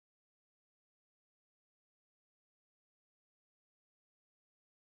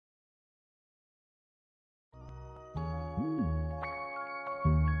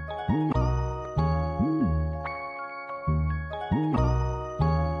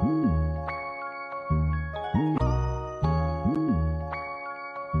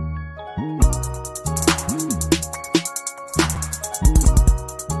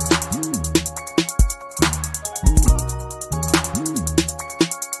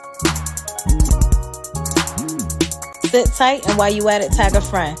Sit tight, and while you at it, tag a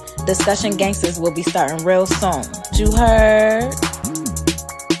friend. Discussion Gangsters will be starting real soon. You heard?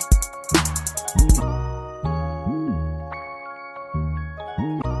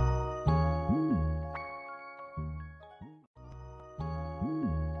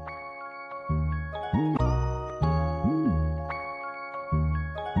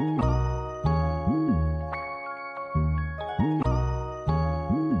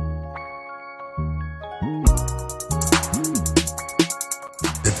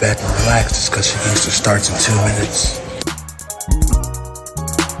 Sit back and relax. Discussion Gangster starts in 2 minutes.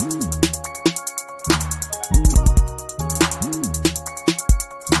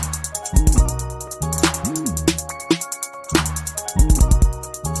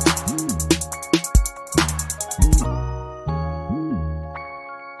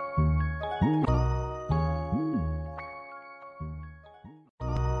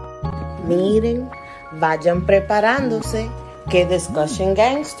 Miren, vayan preparándose, que Discussion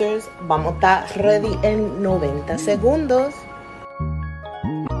Gangsters vamos a estar ready en 90 segundos.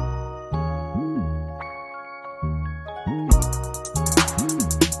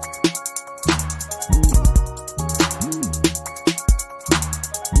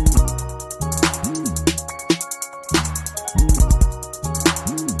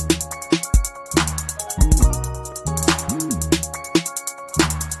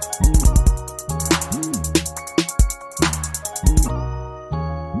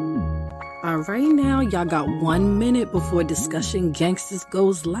 Right now, y'all got 1 minute before Discussion Gangsters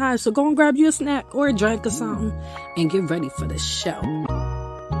goes live. So go and grab you a snack or a drink or something and get ready for the show.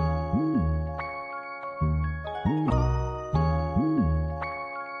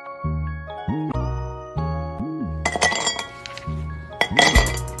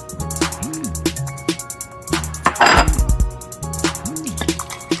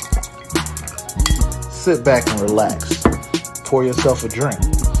 Sit back and relax. Pour yourself a drink.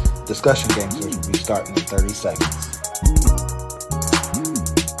 Discussion Gangsters will be starting in 30 seconds.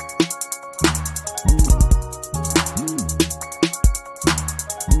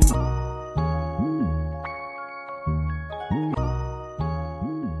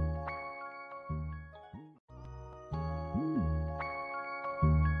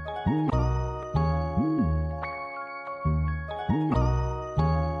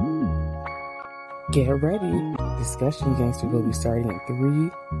 Get ready. Discussion Gangster will be starting in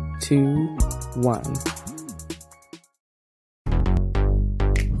 3, 2, 1.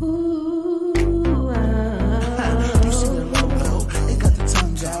 You see the logo, they got the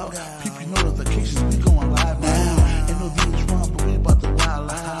tongues out. PP notifications, we going live now. Ain't no VH1, but we about to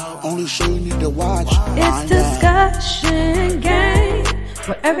wild out. Only show you need to watch. It's Discussion Gang,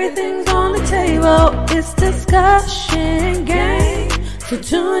 where everything's on the table. It's Discussion Gang, so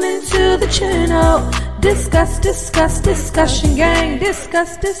tune into the channel. Discussion Gang.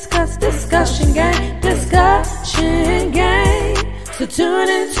 Discussion Gang. Discussion Gang, so tune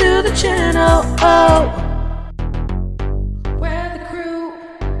into the channel. Oh, where the crew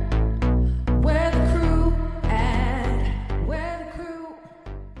at? Where the crew?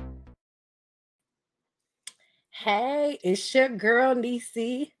 Hey, it's your girl,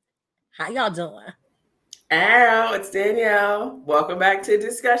 Niecy. How y'all doing? Ow, it's Danielle. Welcome back to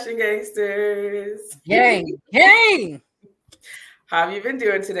Discussion Gangsters. Gang. How have you been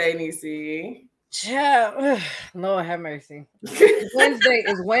doing today, Niecy? Yeah, Lord have mercy. Wednesday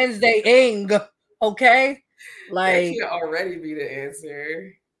is Wednesday-ing, okay? That can't already be the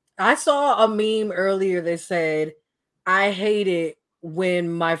answer. I saw a meme earlier that said, I hate it when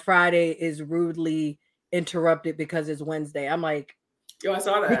my Friday is rudely interrupted because it's Wednesday. I'm like, yo, I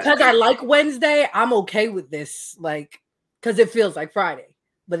saw that. Because I like Wednesday, I'm okay with this, like, because it feels like Friday.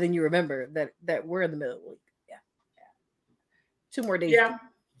 But then you remember that we're in the middle of the week. Yeah. 2 more days. Yeah,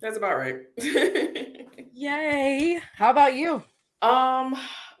 that's about right. Yay. How about you? I'm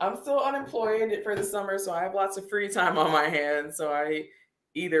still unemployed for the summer, so I have lots of free time on my hands. So I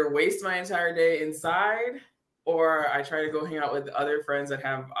either waste my entire day inside or I try to go hang out with other friends that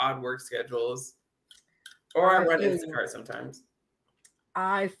have odd work schedules. Or I run Instacart sometimes.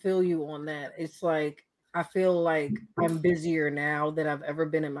 I feel you on that. It's like, I feel like I'm busier now than I've ever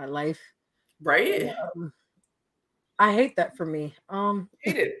been in my life. Right? I hate that for me.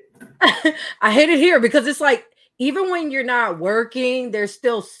 Hate it. I hate it here because it's like, even when you're not working, there's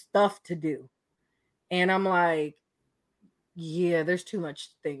still stuff to do. And I'm like, yeah, there's too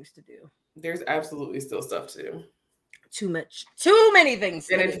much things to do. There's absolutely still stuff to do. Too many things.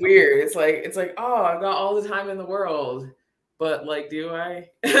 And it's weird. It's like, oh, I've got all the time in the world. But like, do I?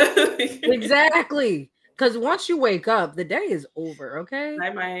 Exactly. Because once you wake up, the day is over, okay? Hi,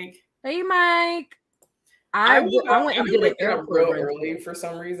 Mike. Hey, Mike. I went and did an waking up airport real run early for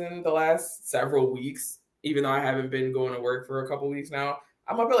some reason the last several weeks, even though I haven't been going to work for a couple weeks now.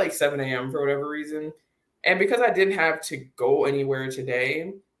 I'm up at like 7 a.m. for whatever reason. And because I didn't have to go anywhere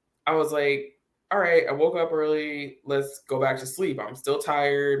today, I was like, all right, I woke up early. Let's go back to sleep. I'm still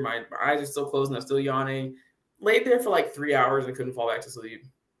tired. My eyes are still closed and I'm still yawning. Laid there for like 3 hours and couldn't fall back to sleep.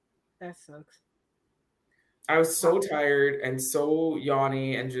 That sucks. I was so tired and so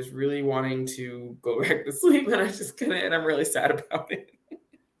yawny and just really wanting to go back to sleep, and I just couldn't, and I'm really sad about it.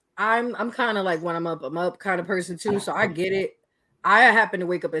 I'm kind of like when I'm up kind of person too, so I get it. I happen to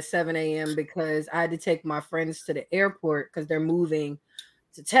wake up at 7 a.m. because I had to take my friends to the airport because they're moving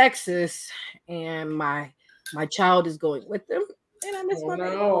to Texas, and my child is going with them. And I miss my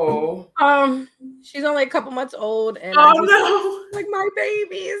baby. She's only a couple months old, and like my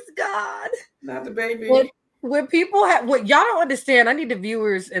baby is gone. Not the baby. When people have what y'all don't understand, I need the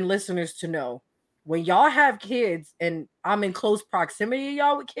viewers and listeners to know. When y'all have kids and I'm in close proximity to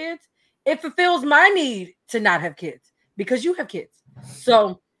y'all with kids, it fulfills my need to not have kids because you have kids.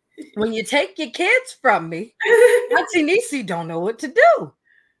 So when you take your kids from me, Auntie Nisi don't know what to do.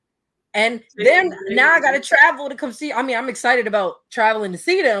 And then now I got to travel to come see. I mean, I'm excited about traveling to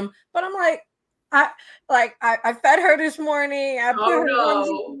see them, but I'm like, I fed her this morning. I put her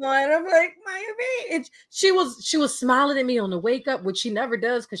on. I'm like, my baby. She was smiling at me on the wake up, which she never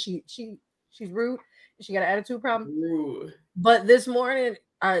does because she's rude. She got an attitude problem. Rude. But this morning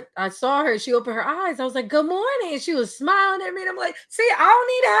I saw her. She opened her eyes. I was like, good morning. And she was smiling at me. And I'm like, see, I don't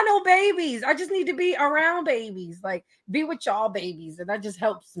need to have no babies. I just need to be around babies, like be with y'all babies, and that just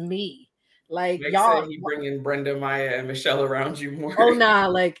helps me. Like y'all, he bringing Brenda, Maya, and Michelle around you more. Oh nah,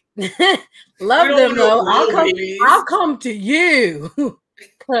 like love them though. I'll come to you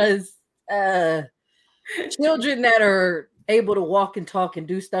because children that are able to walk and talk and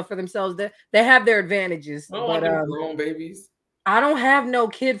do stuff for themselves, they have their advantages. But grown babies. I don't have no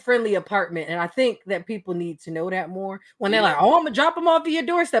kid-friendly apartment, and I think that people need to know that more. When they're like, "Oh, I'm gonna drop them off at your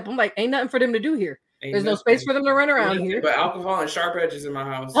doorstep," I'm like, "Ain't nothing for them to do here. There's no space for them to run around here." But alcohol and sharp edges in my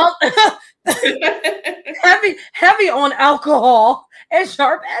house. heavy on alcohol and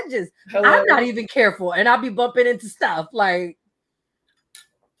sharp edges. Hello. I'm not even careful, and I'll be bumping into stuff like.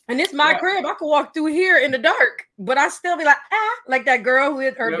 And it's my crib. I could walk through here in the dark, but I still be like that girl who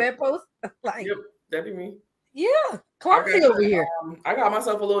hit her bedpost. Like, that'd be me. Yeah, clumsy over here. I got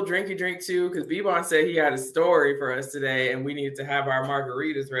myself a little drinky drink too because B-Bon said he had a story for us today, and we needed to have our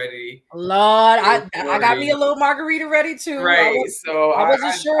margaritas ready. Lord, I got me a little margarita ready too. Right, I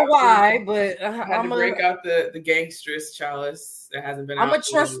wasn't sure why, but I had to break out the gangstress chalice that hasn't been. I'm gonna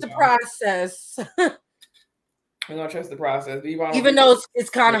trust the process. I'm gonna trust the process. B-Bon even though it's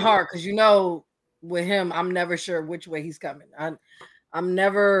kind of hard because with him, I'm never sure which way he's coming. I'm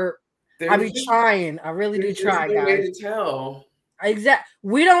never. I be trying. I really do try, guys. Way to tell. Exactly.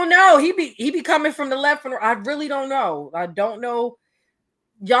 We don't know. He be coming from the left and I really don't know. I don't know.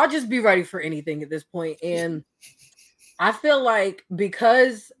 Y'all just be ready for anything at this point. And I feel like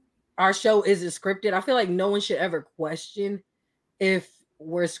because our show isn't scripted, I feel like no one should ever question if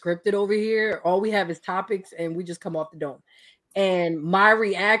we're scripted over here. All we have is topics and we just come off the dome. And my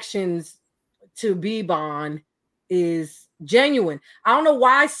reactions to B-Bon is genuine. I don't know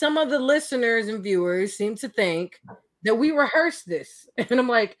why some of the listeners and viewers seem to think that we rehearsed this. And I'm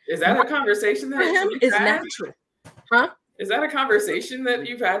like, is that a conversation that him is natural? Huh? Is that a conversation that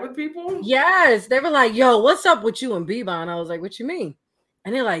you've had with people? Yes. They were like, yo, what's up with you and B-Bon? I was like, what you mean?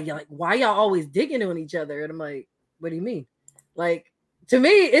 And they're like, why y'all always digging on each other? And I'm like, what do you mean? Like, to me,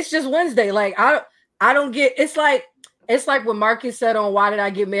 it's just Wednesday. Like, I don't get, it's like when Marcus said on Why Did I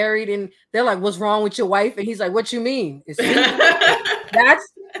Get Married? And they're like, what's wrong with your wife? And he's like, what you mean? That's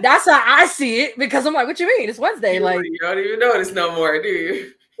how I see it because I'm like, what you mean? It's Wednesday. Like, you don't even notice no more, do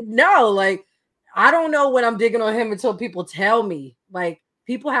you? No, like, I don't know when I'm digging on him until people tell me. Like,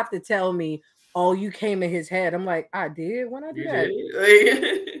 people have to tell me, oh, you came in his head. I'm like, I did? When I did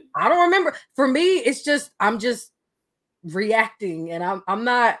that? I don't remember. For me, it's just, I'm just reacting and I'm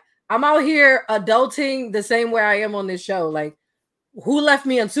out here adulting the same way I am on this show. Like, who left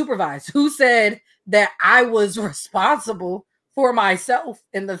me unsupervised? Who said that I was responsible for myself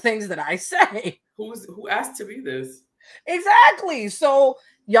and the things that I say? Who asked to be this? Exactly. So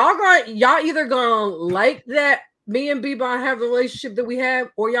y'all either gonna like that me and B-Bon have the relationship that we have,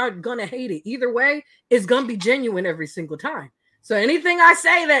 or y'all gonna hate it. Either way, it's gonna be genuine every single time. So anything I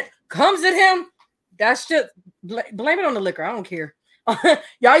say that comes at him, that's just blame it on the liquor. I don't care.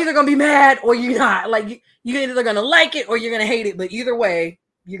 Y'all either gonna be mad or you're not. Like you're either gonna like it or you're gonna hate it. But either way,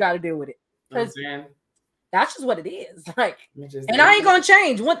 you got to deal with it. That's just what it is. Like, and I ain't gonna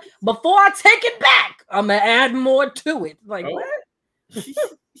change. Before I take it back, I'm gonna add more to it. Like, what?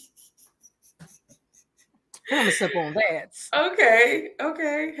 I'm gonna sip on that. Okay.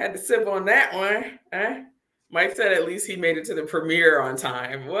 Had to sip on that one. Huh? Mike said at least he made it to the premiere on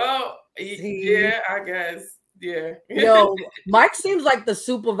time. Well, yeah, I guess. Yeah. Yo, Mike seems like the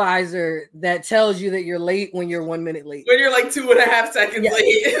supervisor that tells you that you're late when you're 1 minute late. When you're like 2.5 seconds late.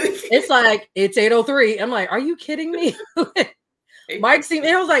 It's like, it's 8:03. I'm like, are you kidding me? Mike seemed,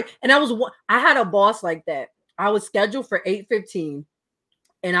 and I was like, I had a boss like that. I was scheduled for 8:15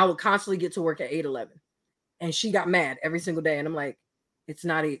 and I would constantly get to work at 8:11. And she got mad every single day. And I'm like, it's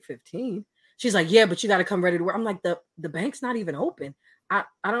not 8:15. She's like, yeah, but you got to come ready to work. I'm like, the bank's not even open. I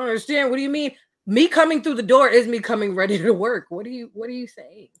don't understand. What do you mean? Me coming through the door is me coming ready to work. What are you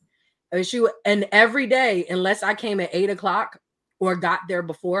saying? And every day, unless I came at 8:00 or got there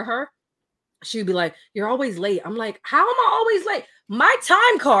before her, she'd be like, you're always late. I'm like, how am I always late? My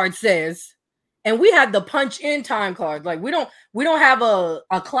time card says, and we had the punch in time card. Like we don't have a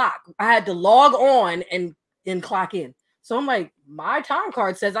clock. I had to log on and clock in. So I'm like, my time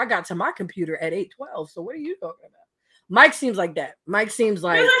card says I got to my computer at 8:12. So what are you talking about? Mike seems like that. Mike seems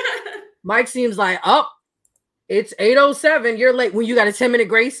like, oh, it's 8:07. You're late when you got a 10-minute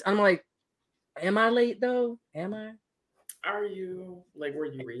grace. I'm like, am I late though? Am I? Are you? Like, were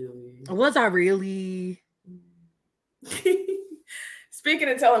you really? Was I really? Speaking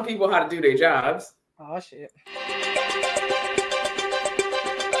of telling people how to do their jobs. Oh, shit.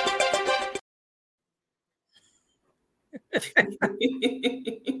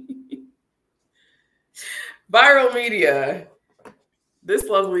 Viral media. This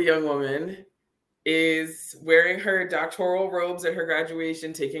lovely young woman is wearing her doctoral robes at her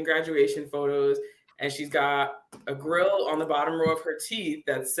graduation, taking graduation photos, and she's got a grill on the bottom row of her teeth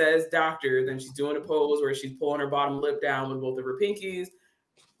that says doctor. Then she's doing a pose where she's pulling her bottom lip down with both of her pinkies.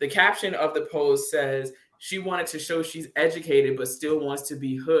 The caption of the pose says, she wanted to show she's educated, but still wants to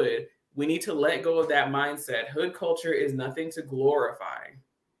be hood. We need to let go of that mindset. Hood culture is nothing to glorify.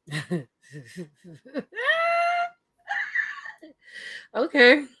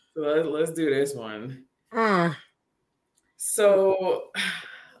 Okay. So let's do this one. So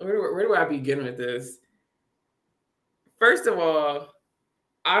where do I begin with this? First of all,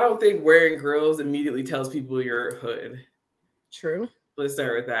 I don't think wearing grills immediately tells people you're hood. True. Let's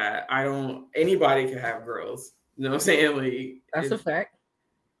start with that. Anybody can have grills. You know what I'm saying? Like, that's a fact.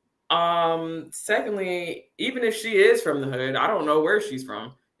 Secondly, even if she is from the hood, I don't know where she's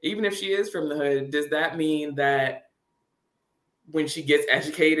from. Even if she is from the hood, does that mean that when she gets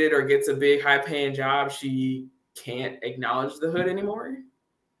educated or gets a big high-paying job, she can't acknowledge the hood anymore?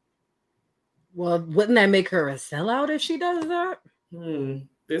 Well, wouldn't that make her a sellout if she does that?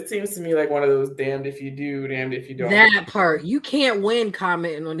 This seems to me like one of those damned if you do, damned if you don't. That part. You can't win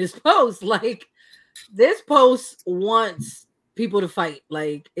commenting on this post. Like, this post wants people to fight.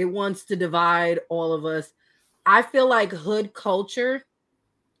 Like, it wants to divide all of us. I feel like hood culture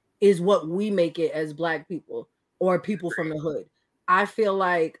is what we make it as Black people or people from the hood. I feel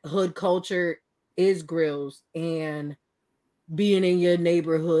like hood culture is grills and being in your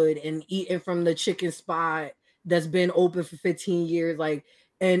neighborhood and eating from the chicken spot that's been open for 15 years. Like,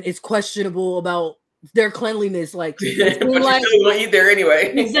 and it's questionable about their cleanliness. Like, but you still gonna eat there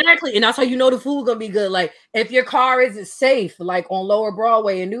anyway. Exactly. And that's how you know the food gonna be good. Like, if your car isn't safe, like on Lower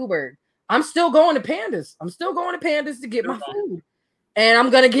Broadway in Newburgh, I'm still going to Pandas. I'm still going to Pandas to get my food. And I'm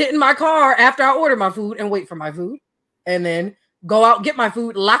gonna get in my car after I order my food and wait for my food. And then go out, get my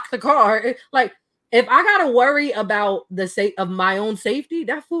food, lock the car. Like, if I gotta worry about the sake of my own safety,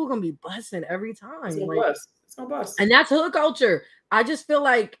 that food gonna be busting every time. It's gonna bust. It's gonna bust. And that's hood culture. I just feel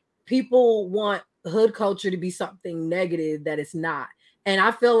like people want hood culture to be something negative that it's not. And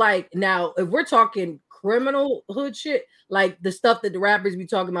I feel like now, if we're talking criminal hood shit, like the stuff that the rappers be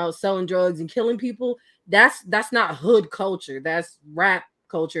talking about, selling drugs and killing people, that's not hood culture. That's rap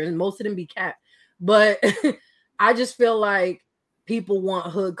culture, and most of them be cap. But I just feel like people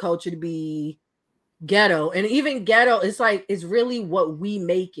want hood culture to be ghetto, and even ghetto, it's like it's really what we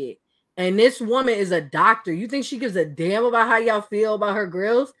make it. And this woman is a doctor. You think she gives a damn about how y'all feel about her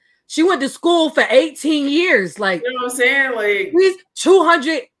grills? She went to school for 18 years. Like, you know what I'm saying? Like, he's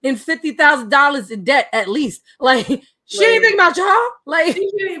 $250,000 in debt at least. Like, she ain't thinking about y'all. Like, she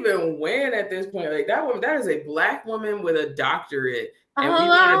can't even win at this point. Like, that woman, that is a Black woman with a doctorate. And we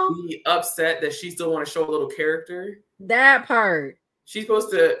want to be upset that she still want to show a little character. That part. She's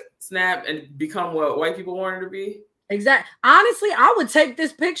supposed to snap and become what white people want her to be. Exactly. Honestly, I would take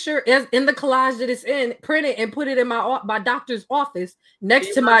this picture in the collage that it's in, print it, and put it in my doctor's office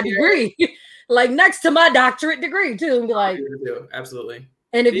next to my degree. like next to my doctorate degree too, and be like, absolutely.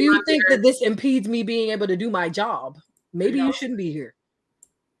 And if you think that this impedes me being able to do my job, maybe you shouldn't be here.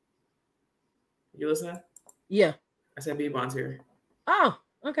 You listening? Yeah. I said B-Bon's here. Oh,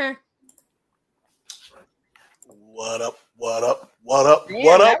 okay. What up? What up? What up? Damn,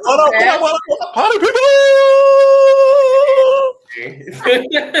 what up? What up? What up? What up? Party people!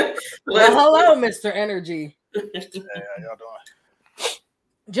 Well, hello, Mr. Energy. Hey, how y'all doing?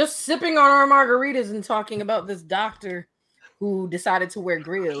 Just sipping on our margaritas and talking about this doctor who decided to wear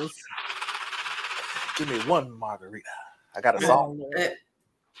grills. Give me one margarita. I got a song.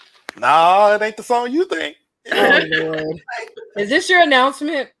 Nah, it ain't the song you think. Oh, Lord. Is this your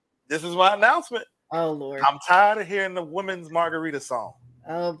announcement? This is my announcement. Oh, Lord. I'm tired of hearing the women's margarita song.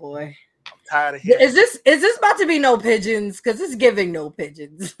 Oh, boy. I'm tired of hearing Is this about to be no pigeons? Because it's giving no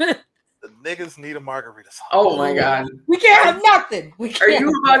pigeons. The niggas need a margarita song. Oh, my God. We can't have nothing. Are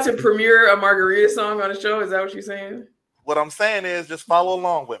you about to premiere a margarita song on the show? Is that what you're saying? What I'm saying is just follow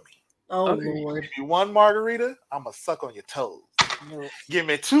along with me. Oh, okay. Lord. Give me one margarita, I'm going to suck on your toes. No. Give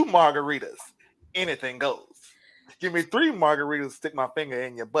me 2 margaritas, anything goes. Give me 3 margaritas, stick my finger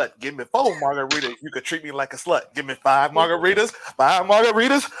in your butt. Give me 4 margaritas, you could treat me like a slut. Give me 5 margaritas, 5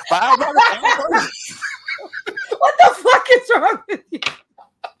 margaritas, 5 margaritas. What the fuck is wrong with you?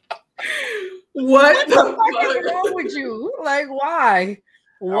 What the fuck is wrong with you? Like, why?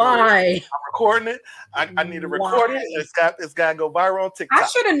 Why? I'm recording it. I need to record it. It's got to go viral on TikTok. I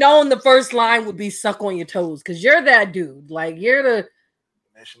should have known the first line would be "suck on your toes" because you're that dude. Like, you're the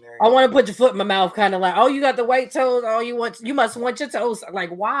missionary. I want to put your foot in my mouth, kind of like, oh, you got the white toes. Oh, you must want your toes. Like,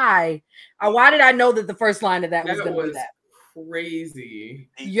 why? Why did I know that the first line of that was going to be that? Crazy.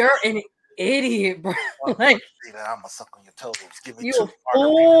 You're an idiot, bro. Like, I'm gonna suck on your toes. Give me you 2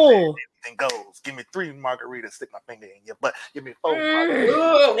 margaritas. Anything goes. Give me 3 margaritas. Stick my finger in your butt. Give me 4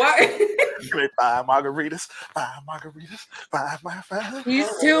 margaritas. Why? Give me 5 margaritas. 5 margaritas. 5. He's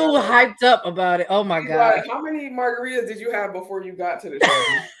too hyped up about it. Oh my God. How many margaritas did you have before you got to the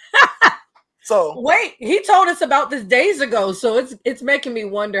show? So wait, he told us about this days ago, so it's making me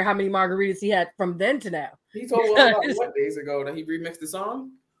wonder how many margaritas he had from then to now. He told us about what days ago that he remixed the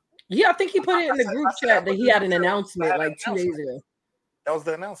song? Yeah, I think he put it in the group chat that he had an announcement like 2 days ago. That was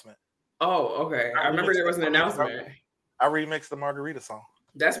the announcement. Oh, okay. I remember there was an announcement. I remixed the margarita song.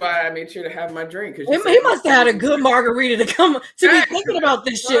 That's why I made sure to have my drink. He must have had a good margarita to come to be thinking about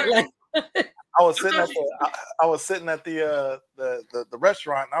this shit. Like, I was sitting at the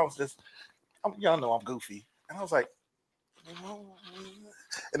restaurant, and I was just, y'all know I'm goofy, and I was like, and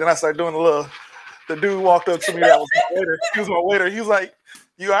then I started doing the dude walked up to me, that was my waiter. He was my waiter. He was like,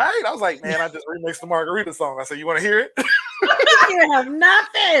 "You all right?" I was like, "Man, I just remixed the margarita song." I said, "You want to hear it?" You have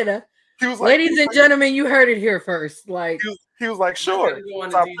nothing. He was like, ladies and gentlemen, you heard it here first. Like, he was like, "Sure."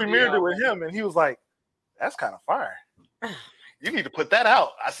 So I premiered it with him, and he was like, "That's kind of fire. You need to put that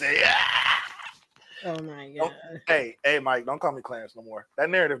out." I said, "Yeah." Oh my God. Hey, Mike, don't call me Clarence no more. That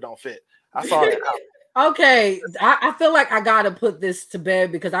narrative don't fit. I saw that. Okay, I feel like I gotta put this to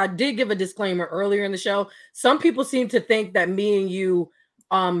bed because I did give a disclaimer earlier in the show. Some people seem to think that me and you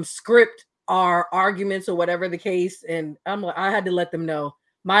script our arguments or whatever the case, and I had to let them know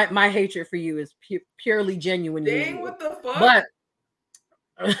my hatred for you is purely genuine. Dang, what the fuck?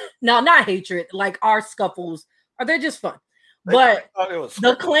 But no, not hatred. Like our scuffles they're just fun. But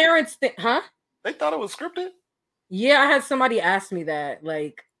the Clarence thing, huh? They thought it was scripted. Yeah, I had somebody ask me that,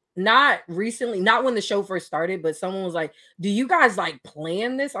 like. Not recently, not when the show first started, but someone was like, "Do you guys like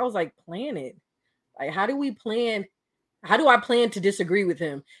plan this?" I was like, "Plan it? Like, how do we plan? How do I plan to disagree with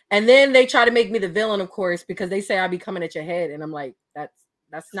him?" And then they try to make me the villain, of course, because they say I be coming at your head, and I'm like,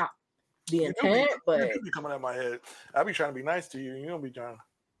 "That's not the intent." But you be coming at my head. I be trying to be nice to you, and you don't be trying.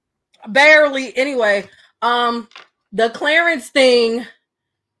 Barely. Anyway, the Clarence thing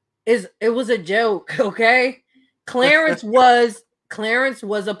it was a joke, okay? Clarence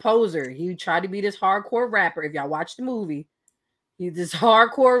was a poser. He tried to be this hardcore rapper. If y'all watch the movie, he's this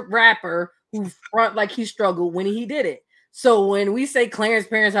hardcore rapper who front like he struggled when he did it. So when we say Clarence's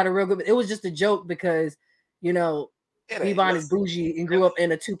parents had a real good, it was just a joke because, you know, Yvonne is bougie and grew up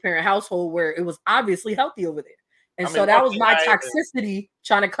in a 2-parent household where it was obviously healthy over there. And so that was my toxicity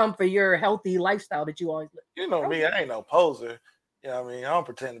trying to come for your healthy lifestyle that you always live. You know me, I ain't no poser. You know what I mean? I don't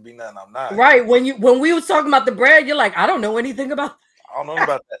pretend to be nothing I'm not. Right. When we was talking about the bread, you're like, I don't know anything about that. I don't know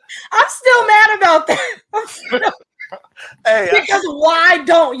about that. I'm still mad about that. Because why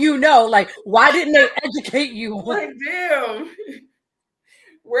don't you know? Like, why didn't they educate you? Like, damn.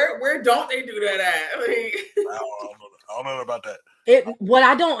 Where don't they do that at? Like, I don't know about that. What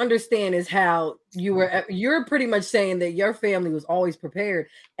I don't understand is how you're pretty much saying that your family was always prepared,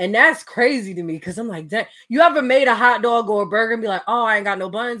 and that's crazy to me because I'm like, that you ever made a hot dog or a burger and be like, oh, I ain't got no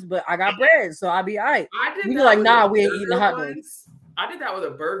buns, but I got bread, so I'll be all right. I did You be that like, with nah, a we ain't eating the burger hot dog. once. I did that with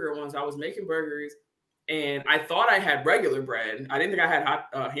a burger once. I was making burgers, and I thought I had regular bread. I didn't think I had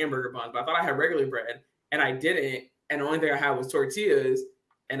hot hamburger buns, but I thought I had regular bread, and I didn't. And the only thing I had was tortillas.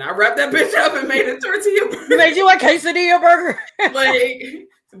 And I wrapped that bitch up and made a tortilla burger. You made you a quesadilla burger? Like,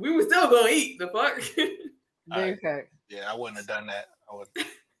 we were still gonna eat the fuck. Okay. Yeah, I wouldn't have done that. I would.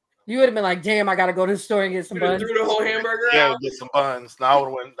 You would have been like, damn, I gotta go to the store and get some buns. Threw the whole hamburger Yeah, out. get some buns. No,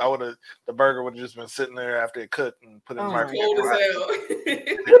 I would have. The burger would have just been sitting there after it cooked and put it in the microwave. Cold as hell.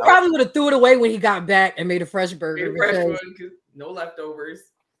 He probably would have threw it away when he got back and made a fresh burger. No leftovers.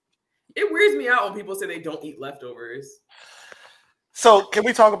 It weirds me out when people say they don't eat leftovers. So, can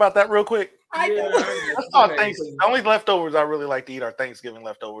we talk about that real quick? The only leftovers I really like to eat are Thanksgiving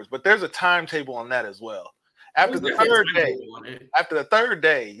leftovers, but there's a timetable on that as well. After the third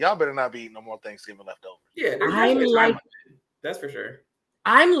day, y'all better not be eating no more Thanksgiving leftovers. Yeah, that's for sure.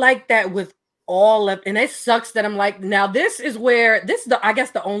 I'm like that with all left, and it sucks that I'm like, now this is I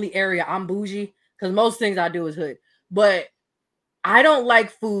guess the only area I'm bougie because most things I do is hood, but I don't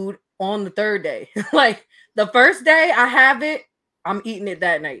like food on the third day. Like the first day I have it, I'm eating it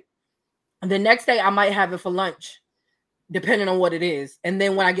that night. The next day I might have it for lunch, depending on what it is. And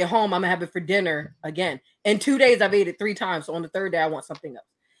then when I get home, I'm gonna have it for dinner again. In 2 days, I've ate it 3 times. So on the third day, I want something else.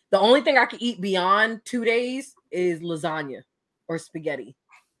 The only thing I can eat beyond 2 days is lasagna or spaghetti.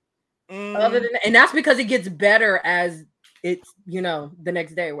 Other than that, and that's because it gets better as it's, the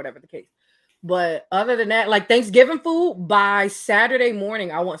next day or whatever the case. But other than that, like Thanksgiving food, by Saturday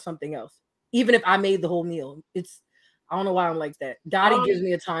morning, I want something else. Even if I made the whole meal. I don't know why I'm like that. Dottie gives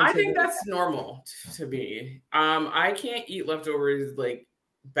me a time. I think that's normal to me. I can't eat leftovers like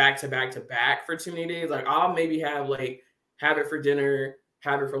back to back for too many days. Like I'll maybe have it for dinner,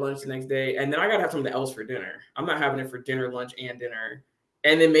 have it for lunch the next day, and then I gotta have something else for dinner. I'm not having it for dinner, lunch, and dinner.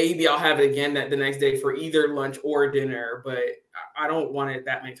 And then maybe I'll have it again the next day for either lunch or dinner, but I don't want it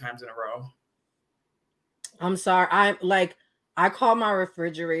that many times in a row. I'm sorry. I call my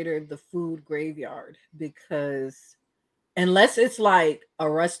refrigerator the food graveyard because unless it's like a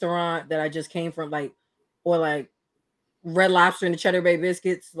restaurant that I just came from, or like Red Lobster and the Cheddar Bay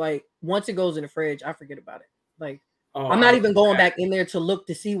biscuits, like once it goes in the fridge, I forget about it. Like I'm not even going back in there to look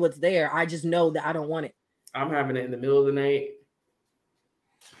to see what's there. I just know that I don't want it. I'm having it in the middle of the night.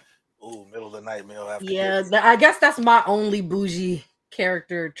 Ooh, middle of the night meal after. Yeah, I guess that's my only bougie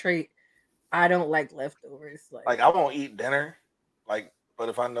character trait. I don't like leftovers. Like I won't eat dinner, but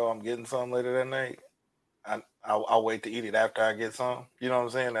if I know I'm getting some later that night, I'll wait to eat it after I get some. You know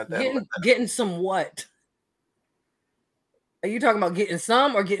what I'm saying? Getting some what? Are you talking about getting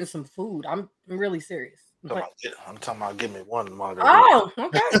some or getting some food? I'm really serious. I'm talking about give me one margarita. Oh,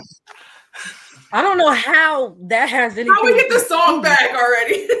 okay. I don't know how that has anything. How we get the song back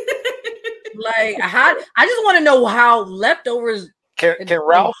already? I just want to know how leftovers. Can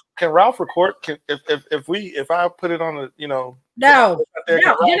Ralph record? If I put it on the No,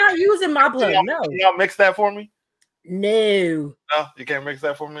 you're not using my plug. No, y'all mix that for me. No, you can't mix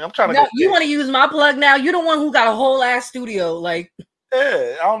that for me. I'm trying to. No, you want to use my plug now? You're the one who got a whole ass studio. Yeah,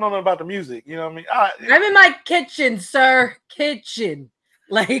 I don't know nothing about the music. You know what I mean? I'm in my kitchen, sir. Kitchen,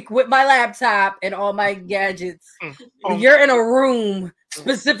 with my laptop and all my gadgets. You're in a room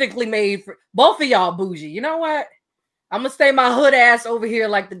specifically made for both of y'all bougie. You know what? I'm gonna stay my hood ass over here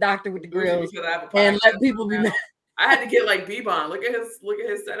like the doctor with the grills and let people be mad. I had to get B-Bon. Look at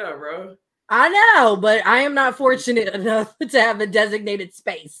his setup, bro. I know, but I am not fortunate enough to have a designated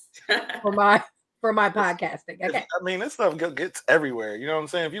space for my podcasting. Okay. I mean, this stuff gets everywhere. You know what I'm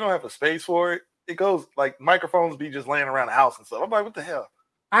saying? If you don't have a space for it, it goes microphones be just laying around the house and stuff. I'm like, what the hell?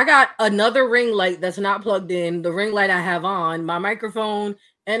 I got another ring light that's not plugged in. The ring light I have on, my microphone,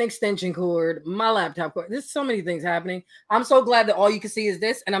 an extension cord, my laptop cord. There's so many things happening. I'm so glad that all you can see is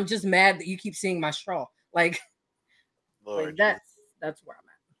this, and I'm just mad that you keep seeing my straw. Lord, that's where I'm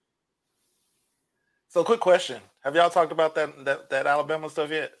at. So, quick question: have y'all talked about that Alabama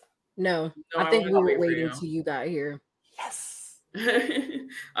stuff yet? No, I think we were waiting till you got here. Yes.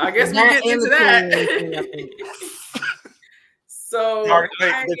 I guess we'll get into that. So,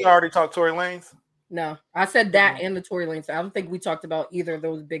 did you already talk Tory Lanez? No, I said that and the Tory Lanez. I don't think we talked about either of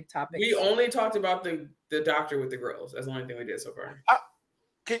those big topics. We only talked about the doctor with the grills. That's the only thing we did so far.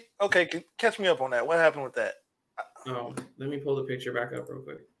 Catch me up on that. What happened with that? Let me pull the picture back up real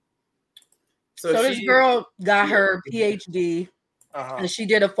quick. So this girl got her PhD, and she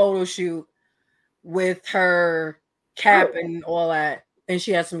did a photo shoot with her cap and all that, and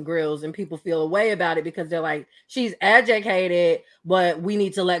she has some grills, and people feel a way about it because they're like, she's educated, but we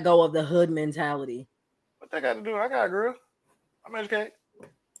need to let go of the hood mentality. What they got to do? I got a grill. I'm educated.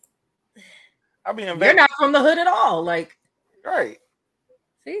 You're not from the hood at all. Like, right.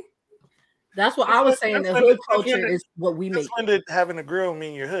 See? That's what I was saying. The hood culture is what we make. When did having a grill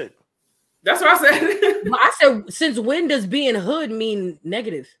mean you're hood? That's what I said. I said, since when does being hood mean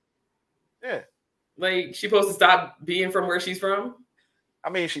negative? Yeah. Like, she supposed to stop being from where she's from? I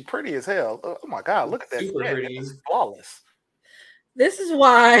mean, she's pretty as hell. Oh my God, look at that. Super pretty. It's flawless. This is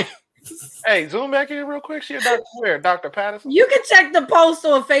why. Hey, zoom back in real quick. She a doctor where? Dr. Patterson? You can check the post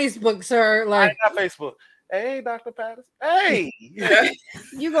on Facebook, sir. Like, not Facebook. Hey, Dr. Patterson. Hey.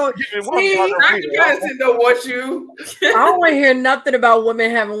 You go. See, Dr. Patterson don't want you. I don't want to hear nothing about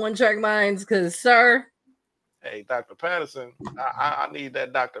women having one-track minds, because, sir. Hey, Dr. Patterson, I need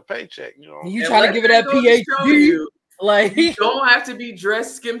that doctor paycheck. You know, you trying to give it that PhD? Like, you don't have to be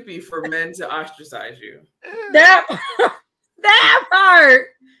dressed skimpy for men to ostracize you. That part.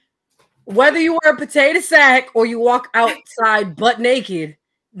 Whether you wear a potato sack or you walk outside butt naked,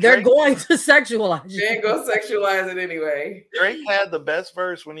 they're going to sexualize you. They ain't gonna sexualize it anyway. Drake had the best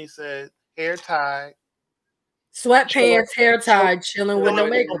verse when he said, "Hair tied, sweatpants, hair tied, chilling with no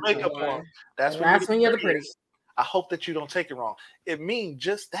makeup on." That's when you're the prettiest. I hope that you don't take it wrong. It means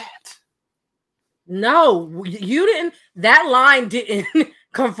just that. No, you didn't. That line didn't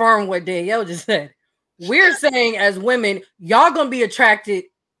confirm what Danielle just said. We're saying as women, y'all gonna be attracted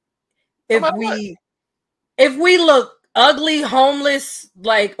if we look ugly, homeless,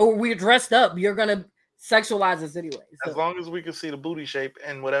 like, or we're dressed up. You're gonna sexualize us anyway. So. As long as we can see the booty shape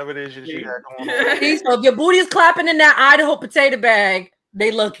and whatever it is that you got going on. So if your booty is clapping in that Idaho potato bag,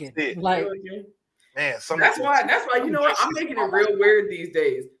 they looking like. Man, that's why you know what? I'm making it real weird these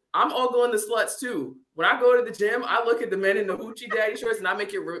days. I'm ogling the sluts too. When I go to the gym, I look at the men in the hoochie daddy shorts and I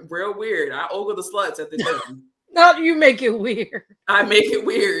make it real weird. I ogle the sluts at the gym. No, you make it weird. I make it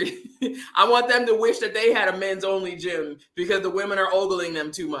weird. I want them to wish that they had a men's only gym because the women are ogling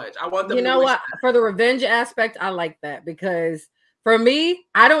them too much. I want them. You know what? For the revenge aspect, I like that because for me,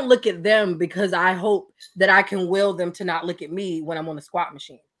 I don't look at them because I hope that I can will them to not look at me when I'm on the squat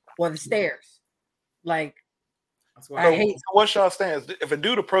machine or the stairs. Like, I hate. What's y'all stance? If a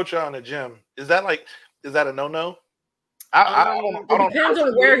dude approach y'all in the gym, is that a no-no? It depends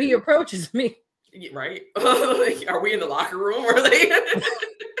on where he approaches me. Right? Like, are we in the locker room or like?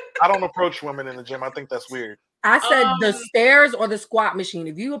 I don't approach women in the gym. I think that's weird. I said the stairs or the squat machine.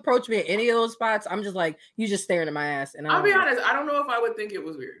 If you approach me at any of those spots, I'm just like, you just staring at my ass. And I'll be honest, I don't know if I would think it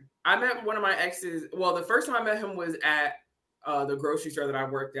was weird. I met one of my exes. Well, the first time I met him was at the grocery store that I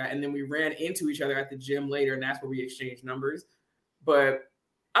worked at, and then we ran into each other at the gym later, and that's where we exchanged numbers. But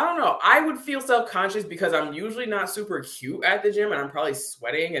I don't know. I would feel self-conscious because I'm usually not super cute at the gym, and I'm probably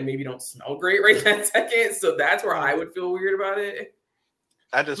sweating and maybe don't smell great right that second. So that's where I would feel weird about it.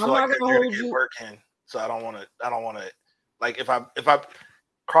 I just feel like they're there to get work in, so I don't want to. Like if I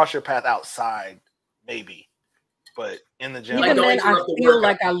cross your path outside, maybe. But in the gym, even then, I feel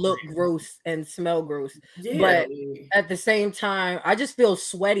like I look gross and smell gross. Yeah. But at the same time, I just feel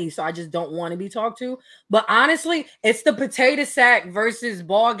sweaty, so I just don't want to be talked to. But honestly, it's the potato sack versus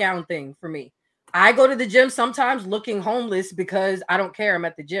ball gown thing for me. I go to the gym sometimes looking homeless because I don't care. I'm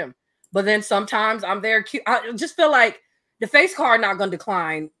at the gym. But then sometimes I'm there cute. I just feel like the face card not going to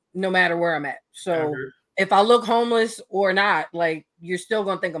decline no matter where I'm at. So if I look homeless or not, like, you're still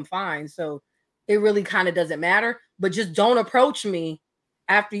going to think I'm fine. So it really kind of doesn't matter, but just don't approach me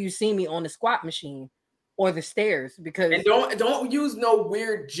after you see me on the squat machine or the stairs, because and don't use no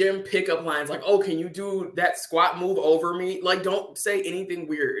weird gym pickup lines like, oh, can you do that squat move over me? Like, don't say anything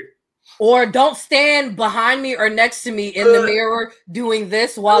weird. Or don't stand behind me or next to me in the mirror doing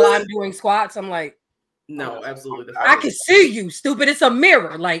this while I'm doing squats. I'm like, no, absolutely. I can see you, stupid. It's a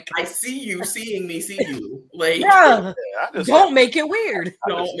mirror. Like, I see you seeing me see you. Like, don't make it weird.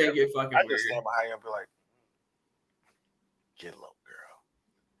 Don't make it fucking weird. I just stand behind you and be like, get low,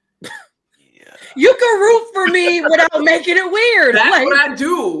 girl. Yeah. You can root for me without making it weird. That's what I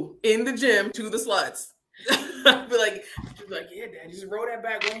do in the gym to the sluts. I'd be like, yeah, Dad, just roll that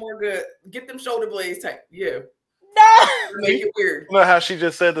back one more good. Get them shoulder blades tight. Yeah. No, make it weird. You know how she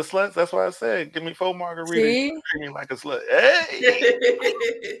just said the sluts? That's why I said, give me 4 margaritas. Treat me like a slut.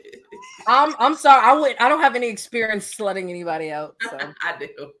 Hey. I'm sorry. I don't have any experience slutting anybody out. So. I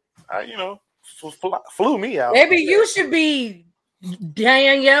do. Flew me out. Maybe you should be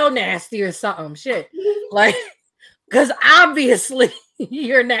Danielle nasty or something. Shit, like, because obviously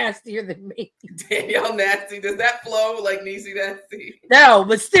you're nastier than me. Danielle nasty. Does that flow like Niecy nasty? No,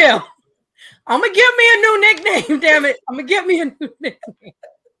 but still. I'm gonna get me a new nickname. Damn it! I'm gonna get me a new nickname.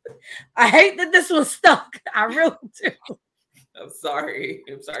 I hate that this was stuck. I really do. I'm sorry.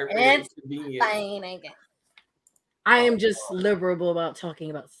 I'm sorry for your inconvenience. I am just liberal about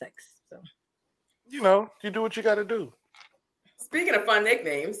talking about sex. So You know, you do what you got to do. Speaking of fun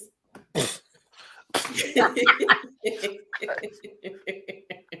nicknames.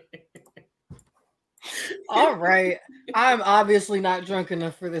 All right. I'm obviously not drunk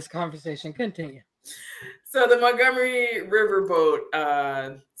enough for this conversation. Continue. So the Montgomery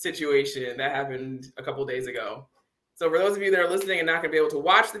riverboat situation that happened a couple days ago. So for those of you that are listening and not going to be able to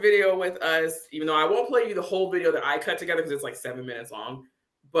watch the video with us, even though I won't play you the whole video that I cut together because it's like 7 minutes long,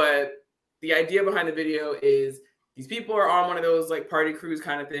 but the idea behind the video is these people are on one of those like party cruise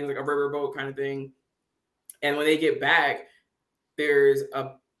kind of things, like a riverboat kind of thing. And when they get back, there's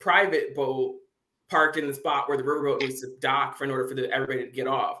a private boat parked in the spot where the riverboat needs to dock in order for everybody to get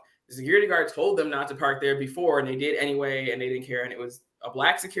off. The security guard told them not to park there before, and they did anyway, and they didn't care. And it was a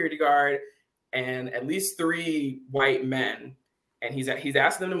black security guard and at least 3 white men. And he's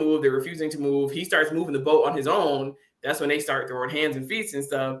asking them to move. They're refusing to move. He starts moving the boat on his own. That's when they start throwing hands and feet and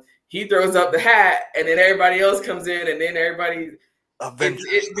stuff. He throws up the hat, and then everybody else comes in, and then everybody,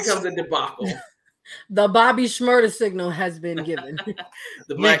 it becomes a debacle. The Bobby Shmurda signal has been given.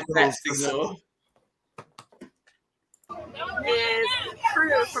 The black hat signal. Is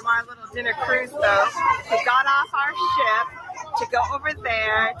crew from our little dinner cruise boat who got off our ship to go over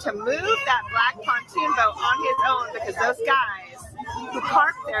there to move that black pontoon boat on his own because those guys who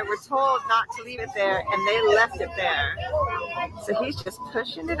parked there were told not to leave it there and they left it there. So he's just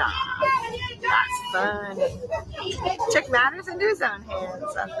pushing it off. That's funny. Took matters into his own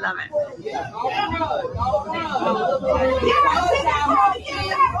hands. I love it.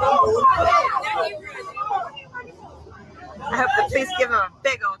 I hope the police give him a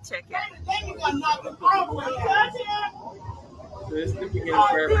big old ticket. So this is the beginning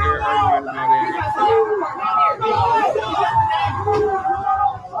where they're arguing about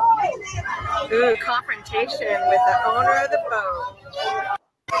it. Ooh, confrontation with the owner of the boat.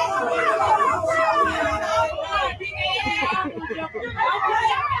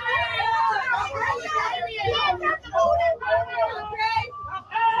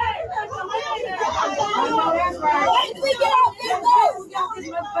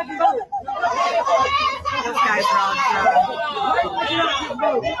 Those guys are all drunk.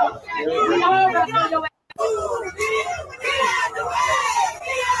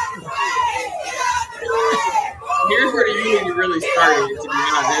 Here's where the unity really started, to be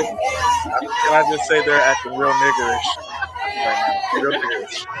honest. Can I just say they're acting real niggerish right now? Real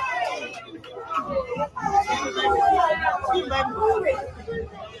niggerish.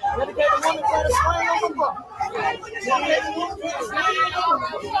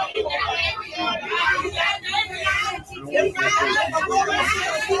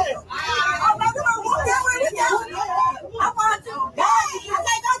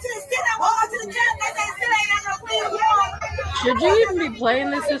 Should you even be playing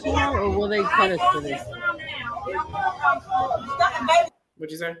this long, or will they cut us for this?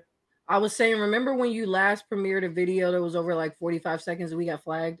 What'd you say? I was saying, remember when you last premiered a video that was over like 45 seconds and we got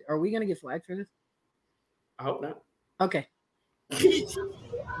flagged? Are we going to get flagged for this? I hope not. Okay.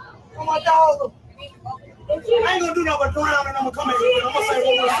 Oh my dog. I ain't gonna do nothing but drown and I'm gonna come in here. I'm gonna say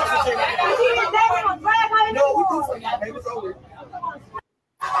one more suffocate. No, we do for y'all, baby. It's over.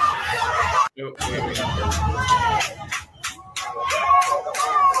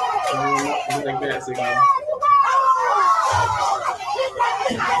 Like that signal.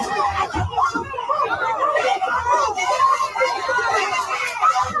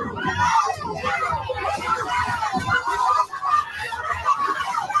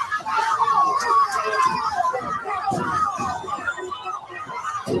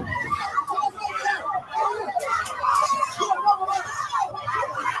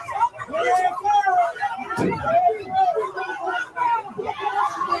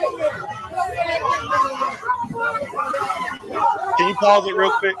 Can you pause it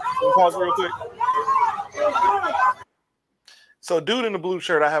real quick? So, dude in the blue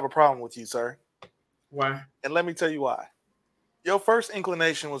shirt, I have a problem with you, sir. Why? And let me tell you why. Your first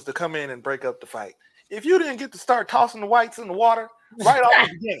inclination was to come in and break up the fight. If you didn't get to start tossing the whites in the water right off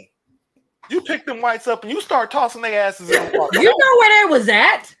the beginning, you pick them whites up and you start tossing their asses in the water. You know where they was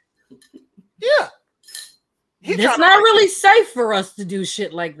at? Yeah. It's not really safe for us to do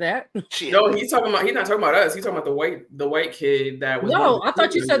shit like that. Shit. No, he's not talking about us. He's talking about the white kid that was. No, I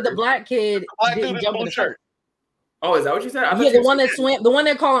thought you said the black kid didn't jump in the shirt. Oh, is that what you said? Yeah, the one that swam, the one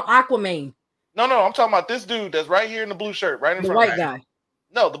they call him Aquaman. No, I'm talking about this dude that's right here in the blue shirt, right in front of the white guy.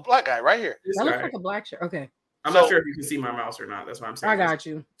 No, the black guy right here. This That looks guy. like a black shirt. Okay. I'm not sure if you can see my mouse or not. That's why I'm saying. I got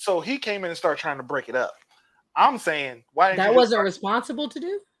you. So he came in and started trying to break it up. I'm saying, why didn't That you wasn't responsible to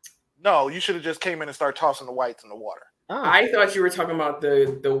do? No, you should have just came in and started tossing the whites in the water. Oh. I thought you were talking about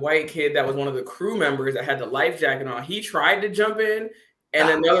the white kid that was one of the crew members that had the life jacket on. He tried to jump in, and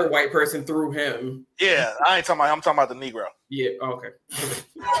another white person threw him. Yeah, I'm talking about the Negro. Yeah, okay.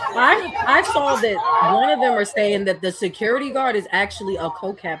 I saw that one of them are saying that the security guard is actually a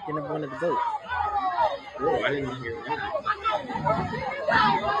co-captain of one of the boats. Oh, I didn't hear that.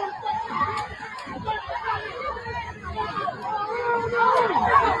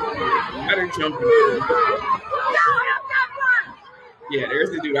 Better jump. Yeah, there's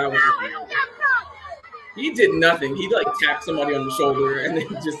the dude I was looking at. He did nothing. He like tapped somebody on the shoulder and then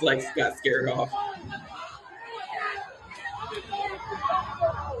just like got scared off.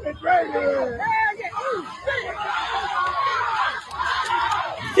 It's right here.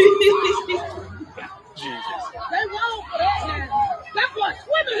 Jesus. They won't. That's what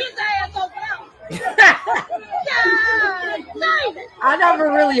swimming his ass over I never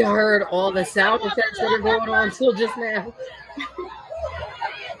really heard all the sound effects that are going on until just now.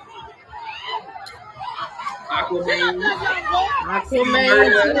 Aquaman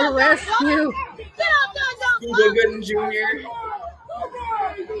to the rescue. Cuba Gooding Jr.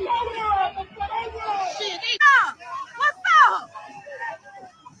 What's up?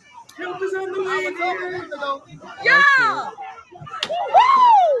 Help is on the way. Yeah.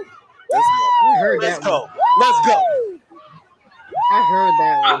 I heard Let's that go. one. Let's go. I heard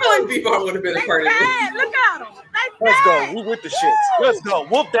that I one. feel like Bebop would have been a part of this. Look at them. Let's go. We with the shits. Let's go.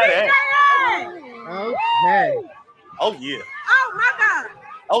 Whoop that ass. Okay. Oh yeah. Oh my God.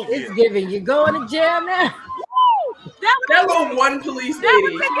 Oh It's yeah. giving. You going to jail now? That little one police lady, she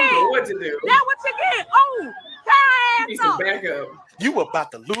didn't know what to do. That what you get. Oh, She needs some backup. You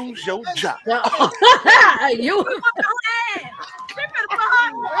about to lose your job. You.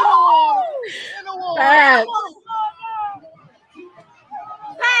 Pass.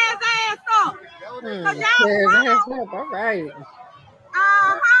 All right.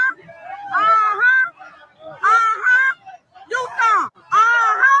 You come.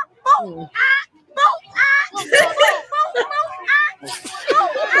 Boom. What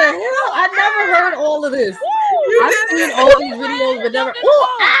the hell? I never heard all of this. I've seen all these videos, but never. Ooh,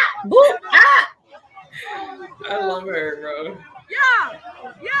 ah, boop, ah. I love her, bro. Yeah.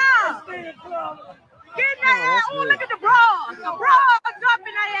 Get in there. Oh, look at the Brawl. The Brawl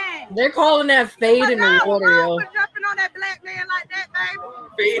jumping their ass. They're calling that fade in the water, yo. Jumping on that black man like that, baby.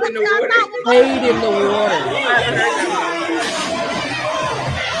 Fade in the water. Fade in the water.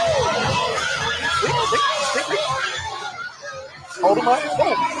 Hold him up.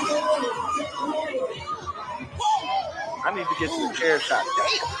 Boom. I need to get some chair shot.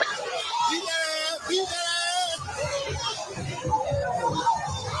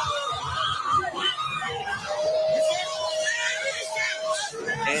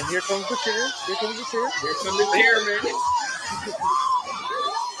 And here comes the chair. Here comes the chair. Here comes the chairman.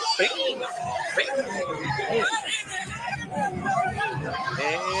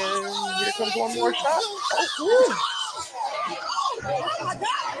 And here comes one more shot. Oh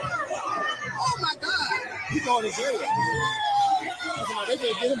my God. He's going to jail. They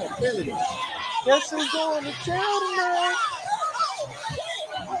can get him a felony. Guess who's going to jail tonight?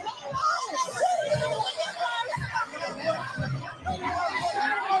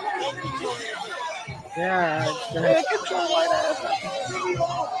 Yeah, Get your white ass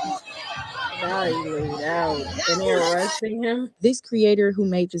now he laid out. And they're arresting him. This creator who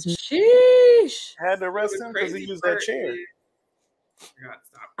made this Sheesh. Had to arrest him because he used that chair.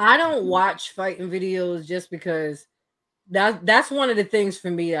 I don't watch fighting videos just because that's one of the things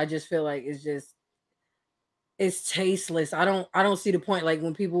for me. I just feel like it's tasteless. I don't see the point. Like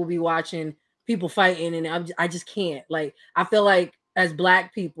when people will be watching people fighting, and I just can't. Like I feel like as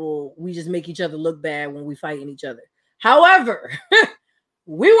Black people, we just make each other look bad when we fighting each other. However,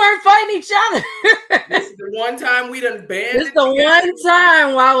 we weren't fighting each other. This is the one time we done banned. This is the one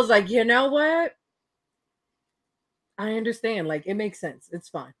time where I was like, you know what? I understand. Like it makes sense. It's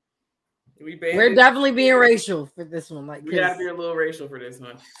fine. We're definitely being racial for this one. Like we gotta be a little racial for this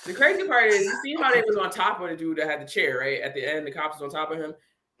one. The crazy part is, you see how they was on top of the dude that had the chair, right? At the end, the cops was on top of him.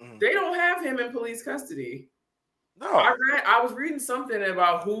 Mm-hmm. They don't have him in police custody. No, I was reading something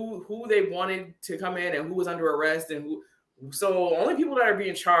about who they wanted to come in and who was under arrest and who. So only people that are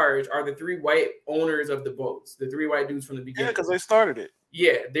being charged are the 3 white owners of the boats, the 3 white dudes from the beginning. Yeah, because they started it.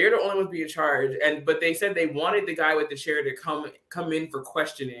 Yeah, they're the only ones being charged, but they said they wanted the guy with the chair to come in for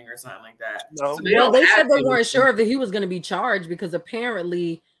questioning or something like that. No. So they said they weren't sure that he was going to be charged because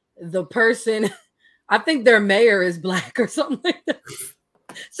apparently the person, I think their mayor is black or something like that.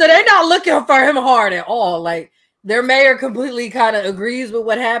 So they're not looking for him hard at all. Like their mayor completely kind of agrees with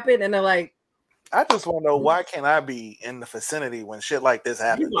what happened, and they're like, I just want to know why can't I be in the vicinity when shit like this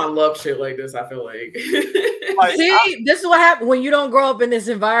happens? People love shit like this. I feel like. See, this is what happens when you don't grow up in this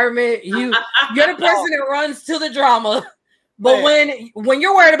environment. You're the person that runs to the drama, but when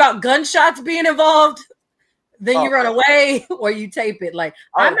you're worried about gunshots being involved, then you run away or you tape it. Like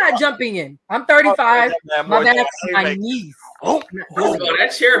I'm not jumping in. I'm 35. My back's my knees.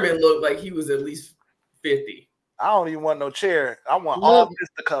 That chairman looked like he was at least 50. I don't even want no chair. I want all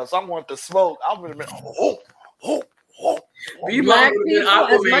fisticuffs. I want the smoke. I would have been. Black people,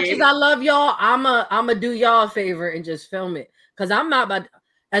 as much as I love y'all, I'ma do y'all a favor and just film it because I'm not about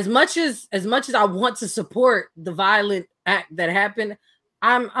as much as I want to support the violent act that happened.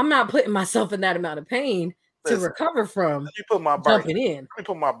 I'm not putting myself in that amount of pain to recover from. Let me put my jumping in. Let me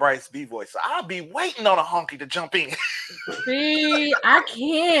put my Bryce B voice. I'll be waiting on a honky to jump in. See, I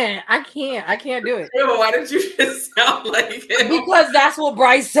can't do it. Yeah, but why did you just sound like him? Because that's what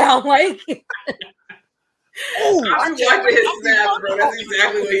Bryce sound like. Oh, I'm watching his snaps, bro. That's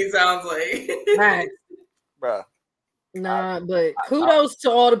exactly what he sounds like. Right. Bruh. Nah, but kudos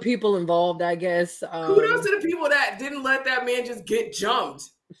to all the people involved, I guess. Kudos to the people that didn't let that man just get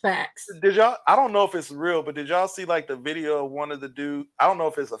jumped. Facts. Did y'all? I don't know if it's real, but did y'all see like the video of one of the dude? I don't know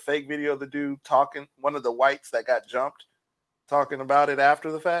if it's a fake video of the dude talking. One of the whites that got jumped, talking about it after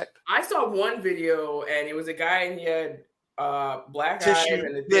the fact. I saw one video, and it was a guy, and he had black eyes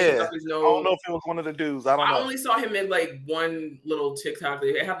and the thing up his nose. I don't know if it was one of the dudes. I don't know. I only saw him in like one little TikTok.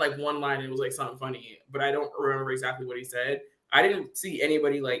 It had like one line, and it was like something funny, but I don't remember exactly what he said. I didn't see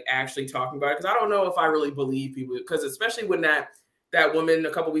anybody like actually talking about it because I don't know if I really believe people. Because especially when that woman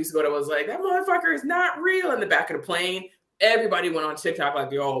a couple weeks ago that was like, that motherfucker is not real in the back of the plane. Everybody went on TikTok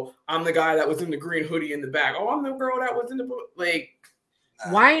like, yo, I'm the guy that was in the green hoodie in the back. Oh, I'm the girl that was in the like.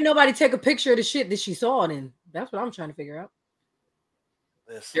 Why ain't nobody take a picture of the shit that she saw it in? That's what I'm trying to figure out.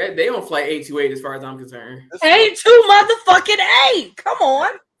 Yeah, they on flight 828 as far as I'm concerned. 828. Come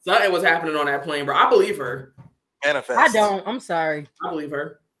on. Something was happening on that plane, bro. I believe her. Manifest. I don't. I'm sorry. I believe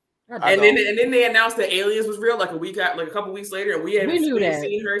her. And then they announced that aliens was real like a couple weeks later, and we haven't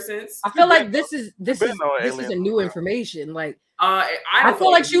seen her since. I feel like this is a new information. Like I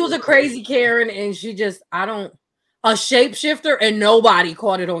feel like she was a crazy Karen, and she just a shapeshifter, and nobody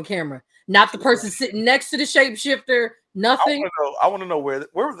caught it on camera. Not the person sitting next to the shapeshifter. Nothing. I want to know where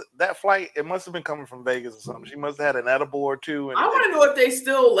was that flight? It must have been coming from Vegas or something. She must have had an edible or two. And I want to know if they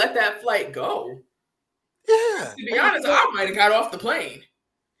still let that flight go. Yeah. To be honest, I might have got off the plane.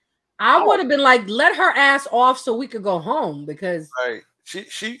 I would have been like, let her ass off so we could go home because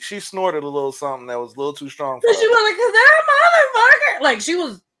she snorted a little something that was a little too strong for her. She was like, "Cause that motherfucker!" Like she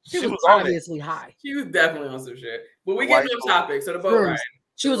was obviously high. She was definitely on some shit. But we get on topic. So the boat ride.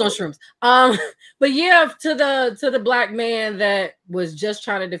 She was on shrooms. But yeah, to the black man that was just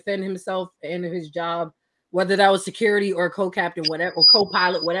trying to defend himself and his job, whether that was security or co-captain, whatever, or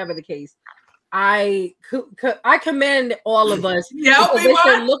co-pilot, whatever the case. I commend all of us. Yeah, they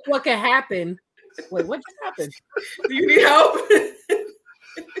said, look what can happen. Wait, what just happened? Do you need help?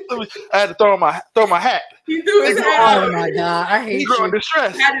 I had to throw my hat. He threw his hat. Oh my god, I hate you. In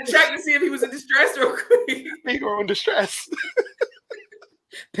distress. I had to check to see if he was in distress real quick. Negro in distress.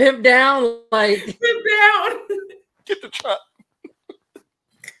 Pimp down, like pimp down. Get the truck.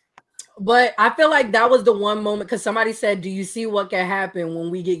 But I feel like that was the one moment because somebody said, "Do you see what can happen when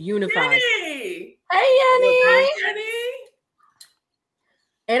we get unified?" Yenny. Hey, Yenny.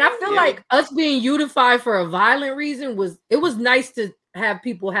 And I feel like us being unified for a violent reason was nice to have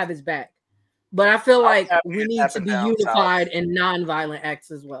people have his back. But I feel like we need to be unified in non-violent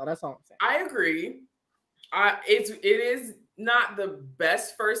acts as well. That's all I'm saying. I agree. It is not the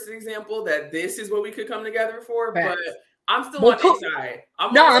best first example that this is what we could come together for, but I'm still on his side.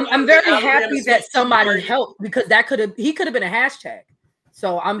 I'm very happy that somebody helped because he could have been a hashtag.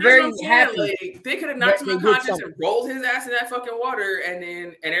 So I'm very happy. Like, they could have knocked him unconscious and rolled his ass in that fucking water, and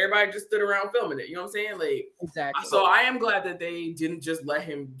everybody just stood around filming it. You know what I'm saying? Like, exactly. So I am glad that they didn't just let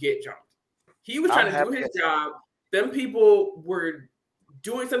him get jumped. He was trying to do his job. Them people were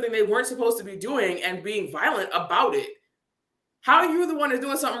doing something they weren't supposed to be doing and being violent about it. How are you the one that's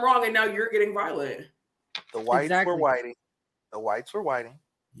doing something wrong and now you're getting violent? The whites were whiting. The whites were whiting.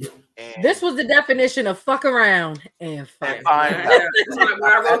 And this was the definition of fuck around and find. The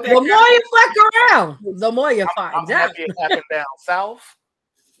more you fuck around, the more you find. I'm happy it happened down south.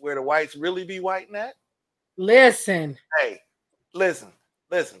 where the whites really be whiting at. Listen. Hey, listen.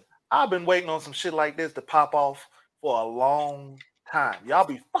 I've been waiting on some shit like this to pop off for a long time. Y'all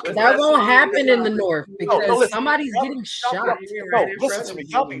be fucking. That won't happen in the North because somebody's getting shot. No, listen to me.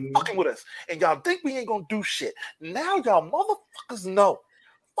 Y'all be fucking with us, and y'all think we ain't gonna do shit. Now y'all motherfuckers know.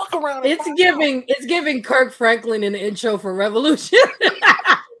 Fuck around. It's giving Kirk Franklin in the intro for Revolution.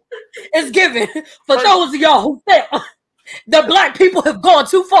 It's giving for those of y'all who think the black people have gone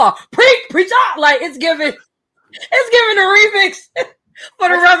too far. Preach out. Like it's giving a remix for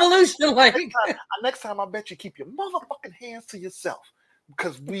the Revolution. Like next time, I bet you keep your motherfucking hands to yourself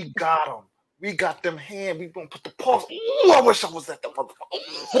because we got them. We got them hands. We gonna put the pause. Ooh, I wish I was at the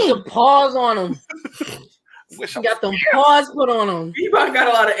motherfucker. Put the pause on them. Got them paws put on him. He got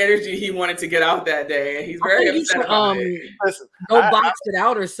a lot of energy he wanted to get out that day, and he's very upset about it. Listen, go box it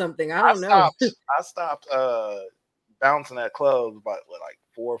out or something. I don't know. I stopped bouncing at clubs about like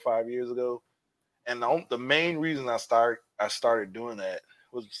 4 or 5 years ago, and the main reason I started doing that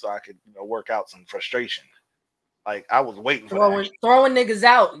was so I could work out some frustration. Like I was waiting for throwing niggas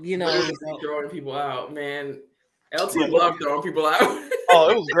out, throwing people out, man. LT loved throwing people out. Oh,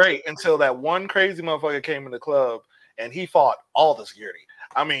 it was great until that one crazy motherfucker came in the club and he fought all the security.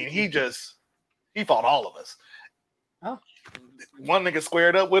 I mean, he fought all of us. Oh. One nigga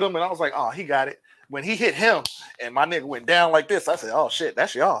squared up with him and I was like, oh, he got it. When he hit him and my nigga went down like this, I said, oh shit,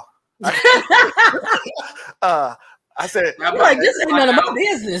 that's y'all. I said, I'm like, this ain't none of my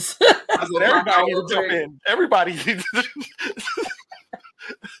business. I said, everybody had to jump in. Everybody.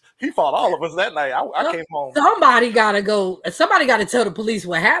 He fought all of us that night. I came home. Somebody gotta go. Somebody gotta tell the police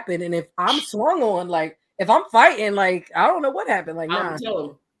what happened. And if I'm swung on, like if I'm fighting, like I don't know what happened. Like, nah.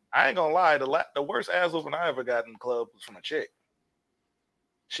 I ain't gonna lie. The worst ass whooping I ever got in the club was from a chick.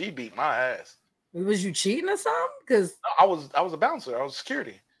 She beat my ass. Was you cheating or something? Because I was a bouncer. I was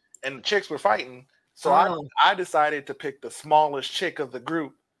security, and the chicks were fighting. So I decided to pick the smallest chick of the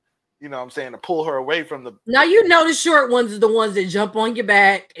group. You know what I'm saying? To pull her away from the... Now, the short ones are the ones that jump on your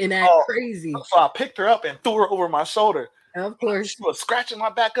back and act crazy. So I picked her up and threw her over my shoulder. Of course. She was scratching my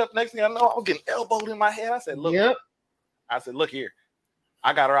back up. Next thing I know, I was getting elbowed in my head. I said, look. Yep. I said, look here.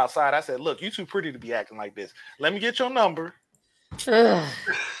 I got her outside. I said, look, you too pretty to be acting like this. Let me get your number. I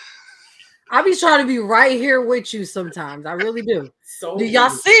be trying to be right here with you sometimes. I really do. Do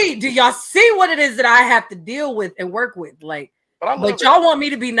y'all see what it is that I have to deal with and work with? Like, But y'all want me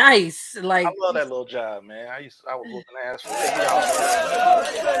to be nice. Like I love that little job, man. I was whooping ass for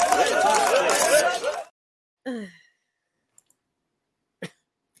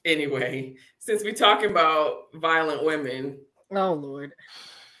Anyway, since we're talking about violent women. Oh Lord.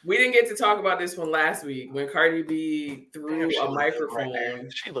 We didn't get to talk about this one last week when Cardi B threw a microphone.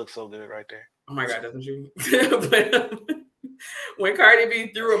 Right, she looks so good right there. Oh my God, doesn't she? But, when Cardi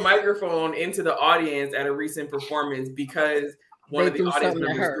B threw a microphone into the audience at a recent performance because one of the audience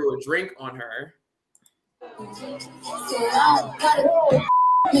members threw a drink on her.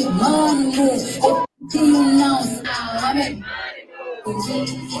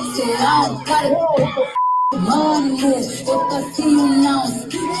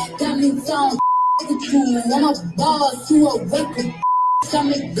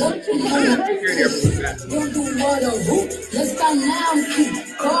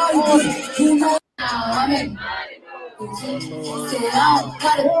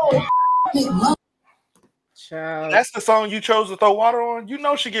 Child. That's the song you chose to throw water on. You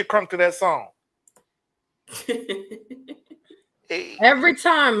know she get crunk to that song. Every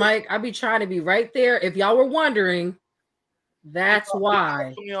time, Mike, I be trying to be right there. If y'all were wondering, that's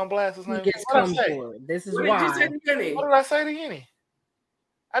why he on blast. His name. Gets come for it. This is why. What did I say to Yenny?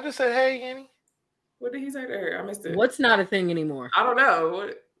 I just said, "Hey, Yenny." What did he say to her? I missed it. What's not a thing anymore? I don't know.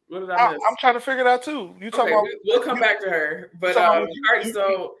 What did I miss? I'm trying to figure it out too. You talking about? We'll come back to her. But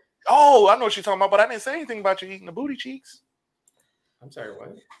so. Oh, I know what she's talking about, but I didn't say anything about you eating the booty cheeks. I'm sorry,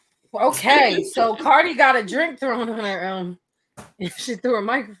 what? Okay, so Cardi got a drink thrown on her. She threw a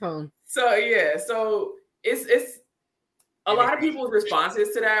microphone. So yeah, so it's a lot of people's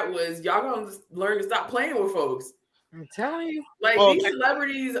responses to that was y'all gonna learn to stop playing with folks. I'm telling you, like these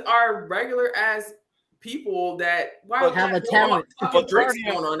celebrities are regular ass people that have a talent. But drinks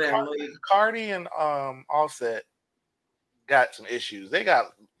going on them. Cardi and Offset got some issues. They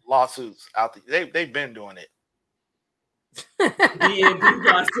got lawsuits out there. They've been doing it.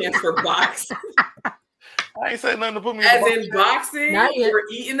 BNB stands for box. I ain't saying nothing to put me as in boxing or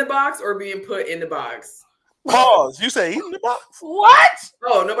eating the box or being put in the box. Pause. You say eating the box? What?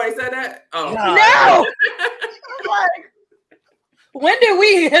 Oh, nobody said that? Oh no. Like, when did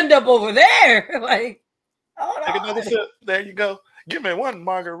we end up over there? Like, take another sip. There you go. Give me one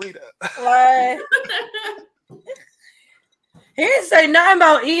margarita. Like, he didn't say nothing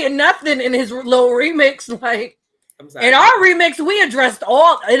about eating nothing in his little remix. Like, in our remix, we addressed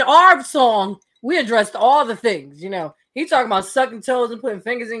in our song, we addressed all the things, you know. He talking about sucking toes and putting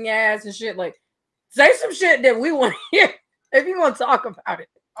fingers in your ass and shit. Like, say some shit that we want to hear if you want to talk about it.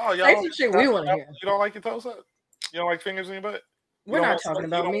 Oh, y'all say some shit we want to hear. You don't like your toes up? You don't like fingers in your butt? We're not talking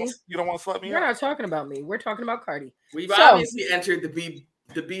about me. You don't want to slut me We're up? not talking about me. We're talking about Cardi. We've obviously entered the B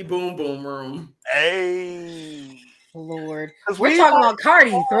boom boom room. Hey. Lord. We're talking about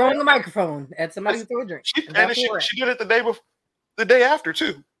Cardi throwing the microphone at somebody who threw a drink. She did it the day after,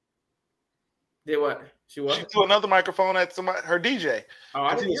 too. Did what? She threw another microphone at her DJ. Oh,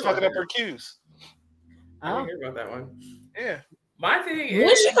 I didn't hear fucking up her cues. I didn't hear about that one. Yeah. My thing When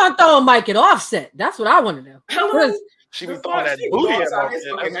is, she gonna throw a mic at Offset? That's what I want to know. Hello? She be throwing that booty at Offset.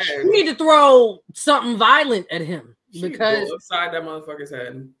 You need to throw something violent at him because upside that motherfucker's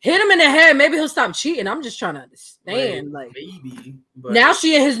head. Hit him in the head. Maybe he'll stop cheating. I'm just trying to understand. Maybe. Now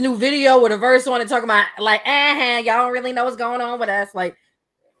she in his new video with a verse on it talking about like, y'all don't really know what's going on with us. Like,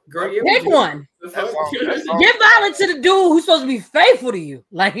 girl, pick one. Give violence to the dude who's supposed to be faithful to you.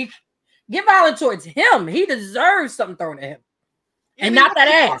 Like, give violence towards him. He deserves something thrown at him, and not that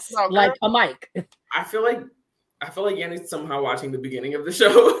ass like a mic. I feel like Yanni's somehow watching the beginning of the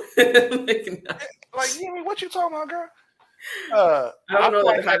show. Yanni, what you talking about, girl? I don't know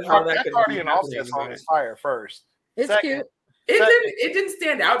how that could Cardi and Offset song is fire first. It's cute. It didn't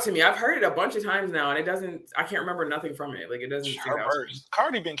stand out to me. I've heard it a bunch of times now, and it doesn't. I can't remember nothing from it. Like, it doesn't stand out.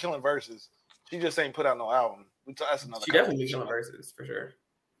 Cardi been killing verses. She just ain't put out no album. That's another. She definitely been killing verses for sure.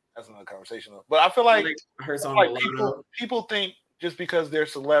 That's another conversation. But I feel like her song. People think just because they're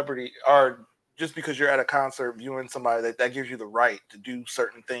celebrity or just because you're at a concert viewing somebody that gives you the right to do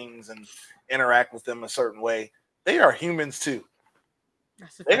certain things and interact with them a certain way. They are humans too.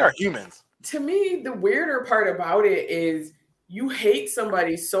 They are humans. To me, the weirder part about it is you hate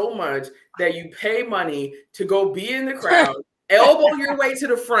somebody so much that you pay money to go be in the crowd, elbow your way to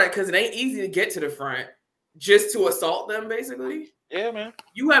the front because it ain't easy to get to the front, just to assault them, basically. Yeah, man.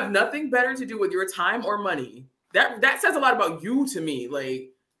 You have nothing better to do with your time or money. That says a lot about you to me. Like,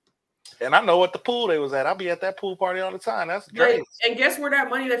 and I know what the pool they was at. I'll be at that pool party all the time. That's great. And guess where that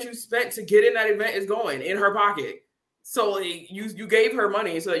money that you spent to get in that event is going? In her pocket. So like, you gave her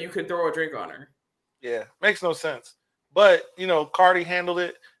money so that you could throw a drink on her. Yeah, makes no sense. But, Cardi handled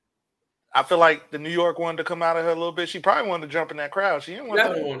it. I feel like the New York wanted to come out of her a little bit. She probably wanted to jump in that crowd. She didn't want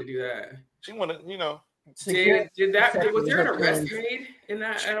to do that. She wanted, was there an arrest made in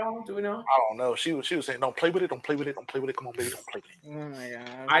that at all? Do we know? I don't know. She was saying, don't play with it, don't play with it, don't play with it. Come on, baby, don't play with it. Oh my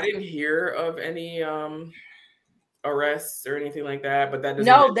God. I didn't hear of any arrests or anything like that, but that doesn't.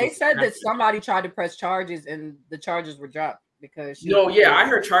 No, they said that somebody tried to press charges and the charges were dropped because. I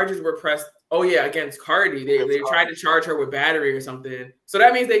heard charges were pressed. Oh yeah, against Cardi, they tried to charge her with battery or something. So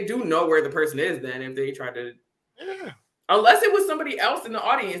that means they do know where the person is. Then if they tried to, unless it was somebody else in the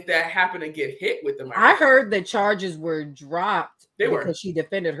audience that happened to get hit with the microphone. I heard that charges were dropped because she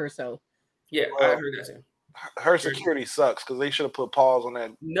defended herself. Yeah, I heard that too. Her security sucks because they should have put pause on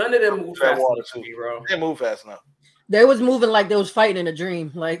that. None of them moved fast enough to me, bro. They move fast enough. They was moving like they was fighting in a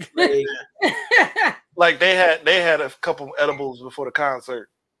dream. Like like they had a couple edibles before the concert.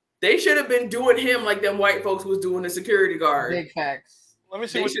 They should have been doing him like them white folks was doing the security guard. Big facts. Let me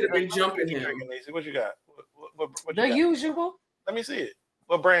see. They should have been jumping him. What you got? What the usual. Let me see it.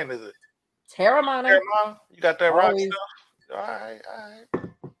 What brand is it? Terramana. You got that rock stuff? All right.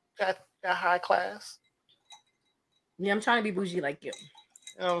 Got high class. Yeah, I'm trying to be bougie like you.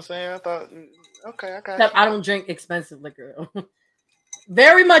 You know what I'm saying? I thought, okay, I got Except I don't drink expensive liquor.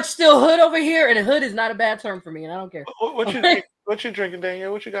 Very much still hood over here, and hood is not a bad term for me, and I don't care. What you drinking,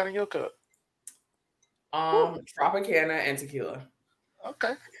 Danielle? What you got in your cup? Tropicana and tequila.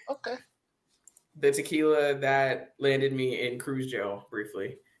 Okay. The tequila that landed me in cruise jail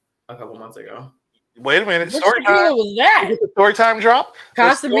briefly a couple months ago. Wait a minute. What tequila was that? Story time drop?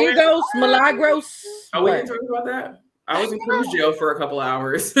 Casamigos, Milagros. Oh, we didn't talk about that? I was in cruise jail for a couple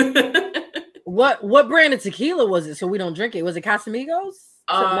hours. What brand of tequila was it? So we don't drink it. Was it Casamigos?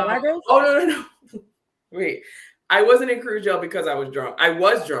 Milagros? Oh no. Wait. I wasn't in cruise jail because I was drunk. I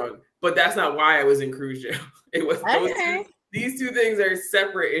was drunk, but that's not why I was in cruise jail. It was these two things are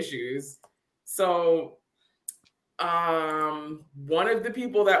separate issues. So one of the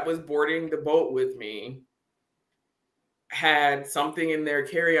people that was boarding the boat with me had something in their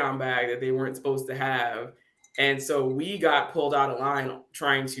carry-on bag that they weren't supposed to have. And so we got pulled out of line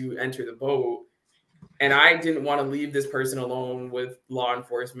trying to enter the boat. And I didn't want to leave this person alone with law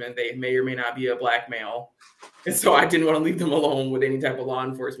enforcement. They may or may not be a black male. And so I didn't want to leave them alone with any type of law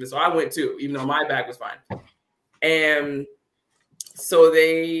enforcement. So I went too, even though my bag was fine. And so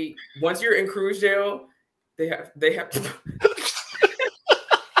once you're in cruise jail, they have.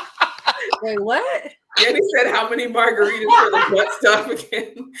 Wait, what? Jenny said, "How many margaritas for the butt stuff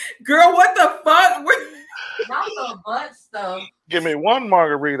again?" Girl, what the fuck? Not the butt stuff. Give me one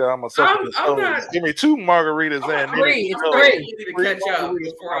margarita. I'm not. Give me 2 margaritas and three. It's 3. You need to catch up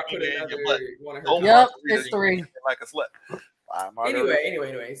before I put another one of her. Yep, it's 3. Like a slut.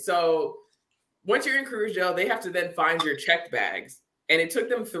 Anyway. So once you're in cruise jail, they have to then find your checked bags, and it took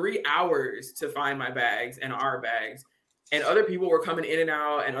them 3 hours to find my bags and our bags. And other people were coming in and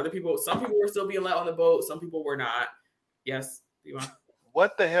out, and some people were still being let on the boat, some people were not. Yes, Devon.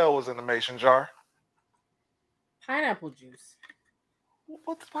 What the hell was in the mason jar? Pineapple juice.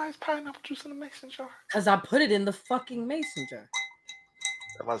 Why is pineapple juice in the mason jar? Because I put it in the fucking mason jar.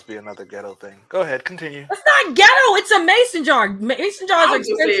 That must be another ghetto thing. Go ahead, continue. That's not ghetto. It's a mason jar. Mason jars I are would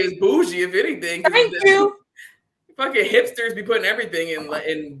just say it's bougie, if anything. Thank you. Fucking hipsters be putting everything in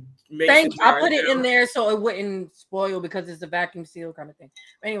mason Thank you. jars. I put it in there so it wouldn't spoil because it's a vacuum seal kind of thing.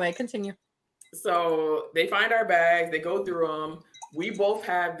 Anyway, continue. So they find our bags. They go through them. We both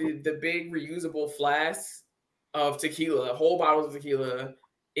have the big reusable flasks of tequila, whole bottles of tequila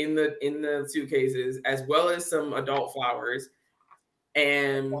in the suitcases, as well as some adult flowers.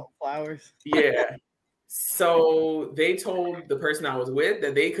 And flowers. Yeah. So they told the person I was with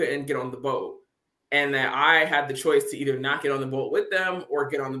that they couldn't get on the boat, and that I had the choice to either not get on the boat with them or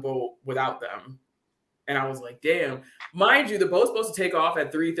get on the boat without them. And I was like, damn. Mind you, the boat's supposed to take off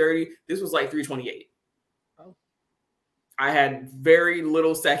at 3:30. This was like 3:28. Oh. I had very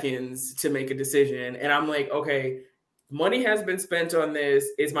little seconds to make a decision. And I'm like, okay, money has been spent on this.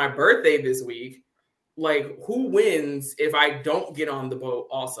 It's my birthday this week. Like, who wins if I don't get on the boat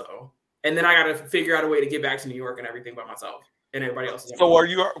also? And then I got to figure out a way to get back to New York and everything by myself. And everybody else is. So were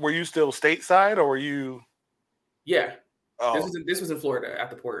you still stateside, or were you? Yeah. Oh. This was in Florida at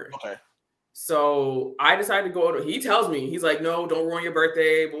the port. Okay. So I decided to go. He tells me, he's like, no, don't ruin your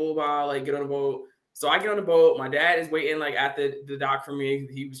birthday, blah, blah, blah, like get on the boat. So I get on the boat. My dad is waiting like at the dock for me.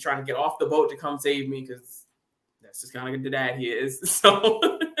 He was trying to get off the boat to come save me because that's just kind of the dad he is. So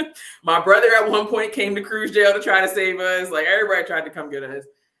my brother at one point came to cruise jail to try to save us. Like everybody tried to come get us.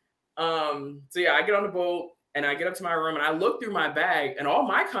 So yeah, I get on the boat and I get up to my room and I look through my bag and all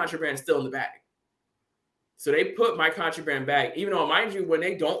my contraband is still in the bag. So they put my contraband bag, even though, mind you, when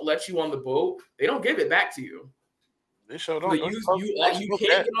they don't let you on the boat, they don't give it back to you. They sure don't. So you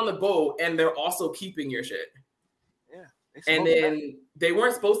can't get on the boat, and they're also keeping your shit. Yeah. And then they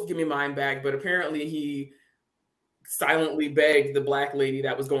weren't supposed to give me mine back, but apparently he silently begged the black lady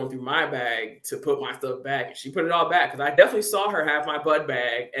that was going through my bag to put my stuff back. And she put it all back because I definitely saw her have my bud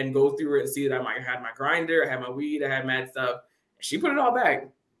bag and go through it and see that I had my grinder, I had my weed, I had mad stuff. She put it all back.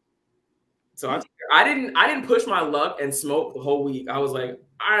 So I didn't push my luck and smoke the whole week. I was like,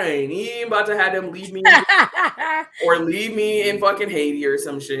 I ain't even about to have them leave me or leave me in fucking Haiti or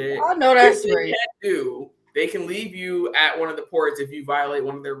some shit. I know that's right. They can leave you at one of the ports if you violate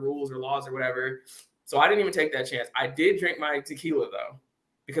one of their rules or laws or whatever. So I didn't even take that chance. I did drink my tequila though,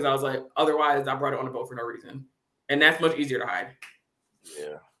 because I was like, otherwise I brought it on the boat for no reason. And that's much easier to hide.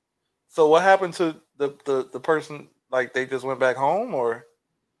 Yeah. So what happened to the person? Like they just went back home, or?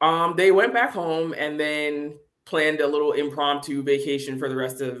 They went back home and then planned a little impromptu vacation for the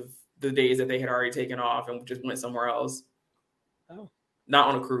rest of the days that they had already taken off and just went somewhere else. Oh. Not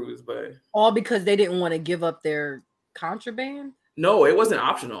on a cruise, but all because they didn't want to give up their contraband? No, it wasn't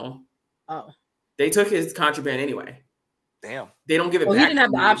optional. Oh. They took his contraband anyway. Damn. They don't give it back. He didn't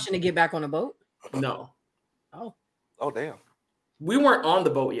have the option to get back on the boat? No. Oh. Oh, damn. We weren't on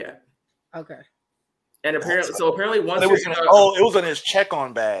the boat yet. Okay. And apparently once it was in his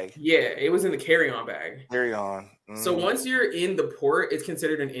check-on bag. Yeah, it was in the carry-on bag. Carry-on. So once you're in the port, it's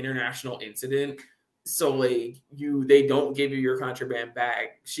considered an international incident. So like they don't give you your contraband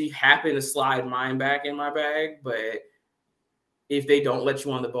back. She happened to slide mine back in my bag, but if they don't let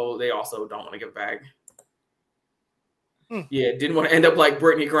you on the boat, they also don't want to give it back. Yeah, didn't want to end up like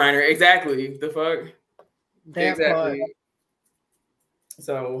Brittany Griner. Exactly. The fuck. Exactly.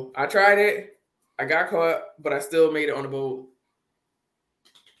 So I tried it. I got caught, but I still made it on the boat.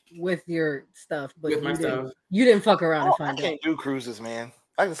 With your stuff. But with my stuff. You didn't fuck around and find out. I can't do cruises, man.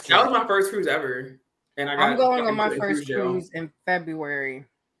 I just can't. That was my first cruise ever. And I'm going on my first cruise in February.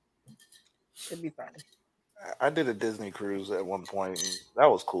 Should be fun. I did a Disney cruise at one point. And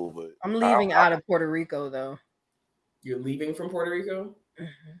that was cool, but I'm leaving out of Puerto Rico, though. You're leaving from Puerto Rico?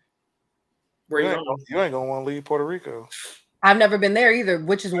 Mm-hmm. Where You you ain't, going? you ain't gonna want to leave Puerto Rico. I've never been there either,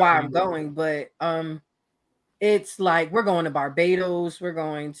 which is why I'm going. But it's like we're going to Barbados, we're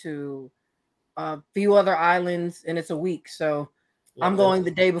going to a few other islands, and it's a week. So I'm going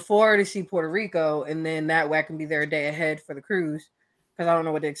the day before to see Puerto Rico, and then that way I can be there a day ahead for the cruise because I don't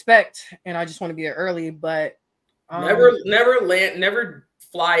know what to expect, and I just want to be there early. But never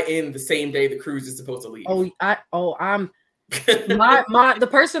fly in the same day the cruise is supposed to leave. I'm the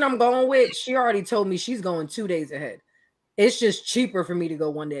person I'm going with. She already told me she's going 2 days ahead. It's just cheaper for me to go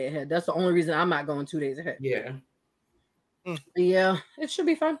 1 day ahead. That's the only reason I'm not going 2 days ahead. Yeah. Yeah, it should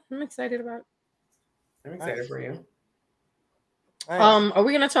be fun. I'm excited about it. I'm excited for you. Are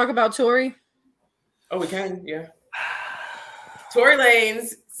we gonna talk about Tory? Oh, we can, yeah. Tory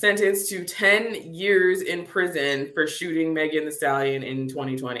Lanez sentenced to 10 years in prison for shooting Megan Thee Stallion in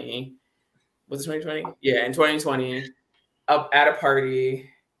 2020. Was it 2020? Yeah, in 2020, up at a party.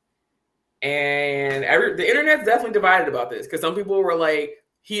 And the internet's definitely divided about this because some people were like,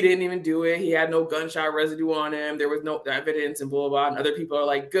 he didn't even do it. He had no gunshot residue on him. There was no evidence and blah, blah, blah. And other people are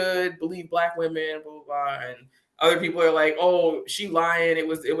like, good, believe black women, blah, blah, blah. And other people are like, oh, she lying. It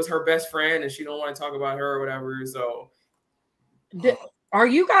was her best friend and she don't want to talk about her or whatever. So are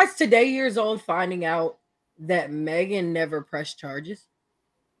you guys today years old finding out that Megan never pressed charges?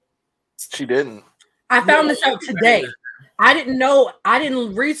 She didn't. I found this out today. I didn't know. I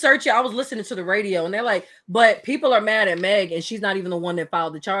didn't research it. I was listening to the radio and they're like, but people are mad at Meg and she's not even the one that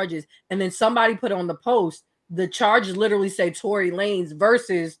filed the charges. And then somebody put on the post, the charges literally say Tory Lanez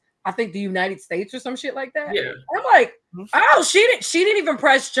versus I think the United States or some shit like that. Yeah. I'm like, oh, she didn't even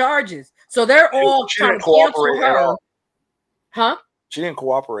press charges. So they're all trying to cancel her. Huh? She didn't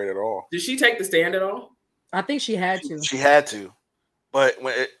cooperate at all. Did she take the stand at all? I think she had to. She had to. But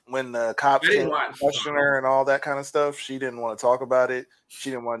when the cops came to question her and all that kind of stuff, she didn't want to talk about it. She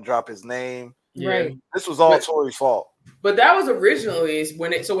didn't want to drop his name. Right. This was all Tory's fault. But that was originally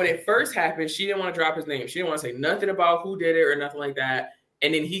when it first happened, she didn't want to drop his name. She didn't want to say nothing about who did it or nothing like that.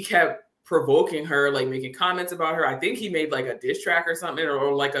 And then he kept provoking her, like making comments about her. I think he made like a diss track or something,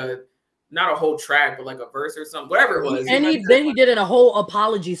 or like not a whole track, but like a verse or something, whatever it was. And then he did a whole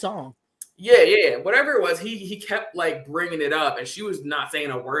apology song. Yeah, whatever it was, he kept like bringing it up, and she was not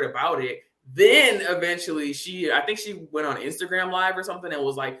saying a word about it. Then eventually, I think she went on Instagram Live or something and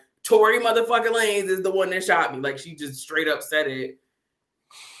was like, "Tory motherfucking Lanez is the one that shot me." Like she just straight up said it,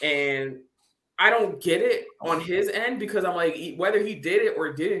 and I don't get it on his end because I'm like, whether he did it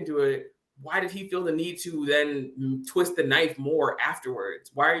or didn't do it, why did he feel the need to then twist the knife more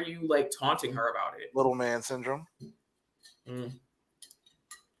afterwards? Why are you like taunting her about it? Little man syndrome.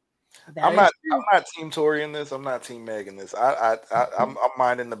 I'm not Team Tory in this. I'm not Team Meg in this. I'm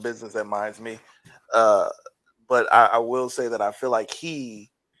minding the business that minds me. But I will say that I feel like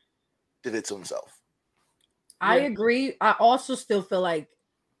he did it to himself. I agree. I also still feel like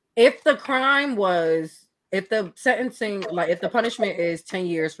if the sentencing, like if the punishment is 10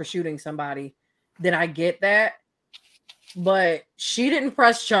 years for shooting somebody, then I get that. But she didn't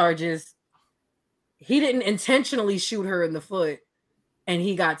press charges. He didn't intentionally shoot her in the foot. And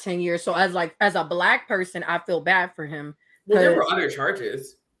he got 10 years. So as a black person, I feel bad for him. Well, there were other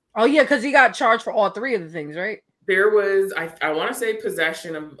charges. Oh, yeah, because he got charged for all three of the things, right? There was, I want to say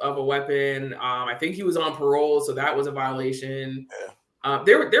possession of a weapon. I think he was on parole, so that was a violation. Yeah.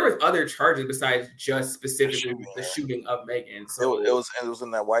 There was other charges besides just specifically the shooting of Megan. So it was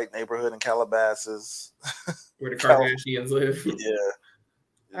in that white neighborhood in Calabasas. Where the Kardashians live. Yeah.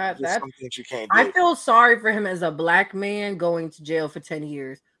 That's you can't do. I feel sorry for him as a black man going to jail for 10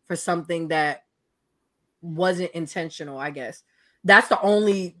 years for something that wasn't intentional, I guess. That's the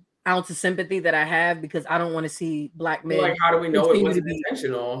only ounce of sympathy that I have because I don't want to see black men. Like, how do we know it wasn't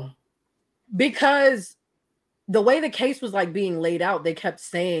intentional? Because the way the case was like being laid out, they kept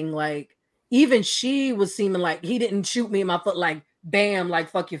saying like, even she was seeming like he didn't shoot me in my foot, like bam, like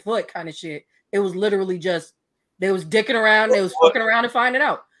fuck your foot kind of shit. It was literally just they was dicking around, they was fucking around and finding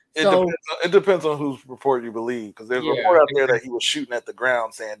out. It depends on whose report you believe, because there's a report out there that he was shooting at the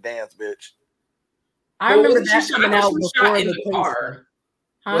ground saying "dance, bitch." I remember that coming out before the car.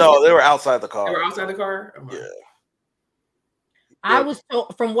 Huh? No, they were outside the car. They were outside the car. Yeah. I was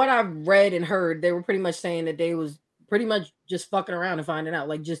told, from what I've read and heard, they were pretty much saying that they was pretty much just fucking around and finding out,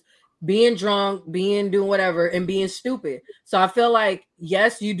 like just being drunk, doing whatever, and being stupid. So I feel like,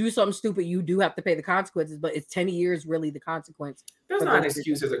 yes, you do something stupid, you do have to pay the consequences, but it's 10 years really the consequence. That's not an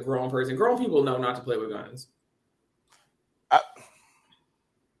excuse as a grown person. Grown people know not to play with guns.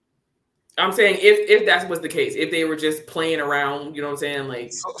 I'm saying if that was the case, if they were just playing around, you know what I'm saying?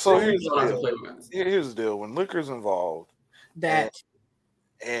 Like, so here's the deal. Here's the deal. When liquor's involved,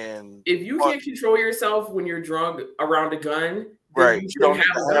 And if you can't control yourself when you're drunk around a gun, then right, you shouldn't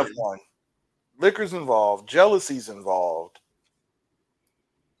have one. Liquor's involved, jealousy's involved.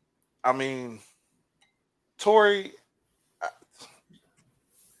 I mean, Tori,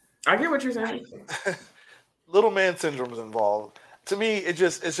 I get what you're saying. Little man syndrome is involved. To me, it's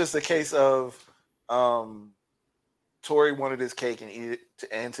just a case of Tori wanted his cake and eat it,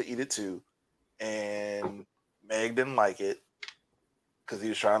 and to eat it too, and Meg didn't like it because he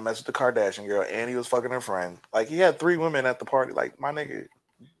was trying to mess with the Kardashian girl, and he was fucking her friend. Like, he had 3 women at the party. Like, my nigga,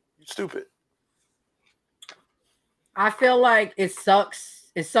 you stupid. I feel like it sucks.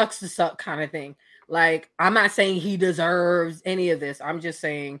 It sucks to suck kind of thing. Like, I'm not saying he deserves any of this. I'm just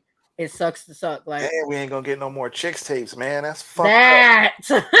saying it sucks to suck. Like, man, we ain't gonna get no more Chicks tapes, man. That's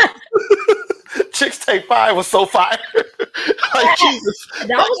fucked up. Chicks Tape 5 was so fire. Like, Jesus.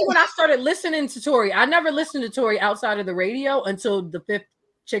 That was when I started listening to Tori. I never listened to Tori outside of the radio until the 5th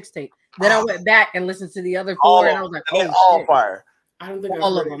Chicks Tape. Then I went back and listened to the other 4, and I was like, "Oh, all shit." fire. I don't think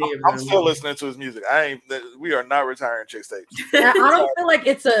all I've of heard them. any of I'm them. still listening to his music. We are not retiring Chicks Tapes. I don't feel like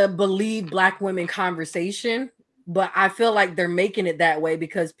it's a believe Black women conversation, but I feel like they're making it that way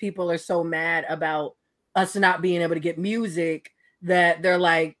because people are so mad about us not being able to get music that they're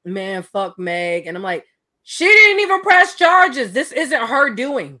like, man, fuck Meg. And I'm like, she didn't even press charges. This isn't her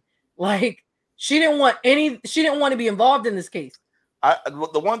doing. Like, she didn't want to be involved in this case.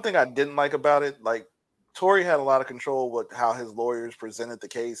 The one thing I didn't like about it, like, Tory had a lot of control with how his lawyers presented the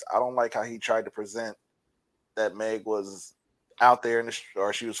case. I don't like how he tried to present that Meg was out there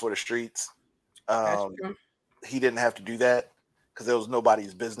or she was for the streets. He didn't have to do that because it was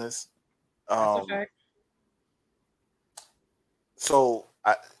nobody's business. That's a fact. So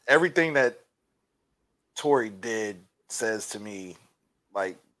everything that Tory did says to me,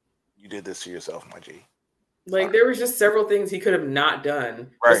 like, you did this to yourself, my G. Like, there was just several things he could have not done,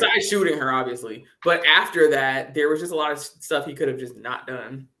 right, besides shooting her, obviously. But after that, there was just a lot of stuff he could have just not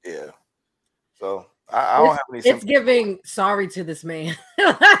done. Yeah. So I don't have any. It's giving sorry to this man.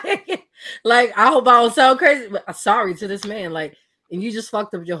 like, I hope I don't sound crazy, but sorry to this man. Like, and you just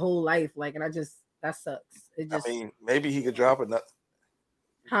fucked up your whole life. Like, and that sucks. It just. I mean, maybe he could drop another.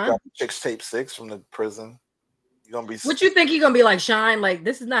 Drop Chicks Tape 6 from the prison. You gonna be? What you think he gonna be like? Shine? Like,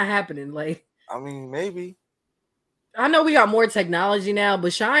 this is not happening. Like, I mean, maybe. I know we got more technology now,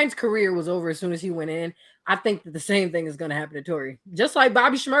 but Shine's career was over as soon as he went in. I think that the same thing is going to happen to Tory. Just like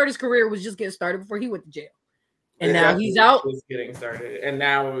Bobby Shmurda's career was just getting started before he went to jail. And now he's out. Was getting started. And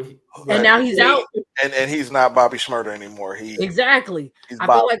now he's out. And he's not Bobby Shmurda anymore. Exactly. I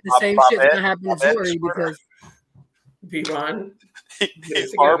feel like the same shit's going to happen to Tory because Bebon. Get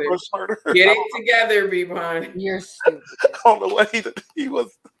it together, Bebon. You're stupid. I don't know what he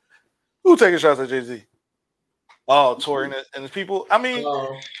was. Who taking shots at Jay-Z? Oh, Tory and his people. I mean,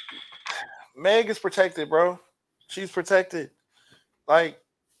 Meg is protected, bro. She's protected. Like,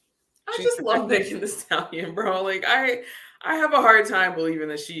 I just love Megan Thee Stallion, bro. Like, I have a hard time believing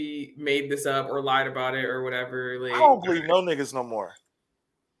that she made this up or lied about it or whatever. Like, I don't believe no niggas no more.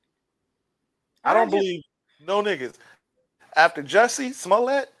 I don't believe no niggas. After Jussie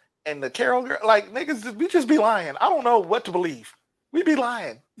Smollett and the Carol girl, like, niggas, we just be lying. I don't know what to believe. We be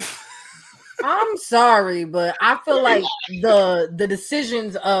lying. I'm sorry, but I feel like the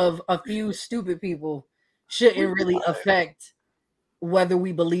decisions of a few stupid people shouldn't really affect whether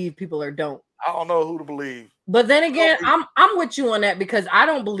we believe people or don't. I don't know who to believe. But then again, I'm with you on that because I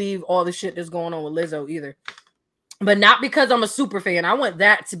don't believe all the shit that's going on with Lizzo either. But not because I'm a super fan. I want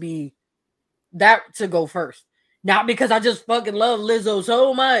that to go first. Not because I just fucking love Lizzo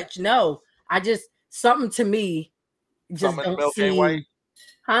so much. No, something to me just don't seem. White?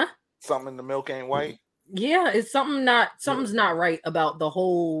 Huh? Something in the milk ain't white. Yeah, it's something's not right about the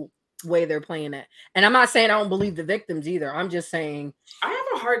whole way they're playing it. And I'm not saying I don't believe the victims either. I'm just saying I have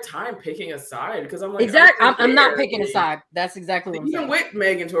a hard time picking a side because I'm like, exactly. I'm not picking a side. That's exactly what I'm saying. Even with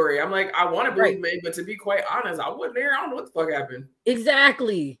Meg and Tory, I'm like, I want to believe Meg, but to be quite honest, I wasn't there. I don't know what the fuck happened.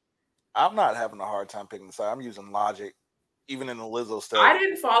 Exactly. I'm not having a hard time picking a side. I'm using logic. Even in the Lizzo stuff, I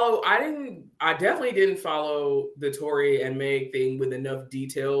definitely didn't follow the Tory and Meg thing with enough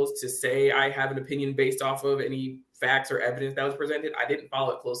details to say I have an opinion based off of any facts or evidence that was presented. I didn't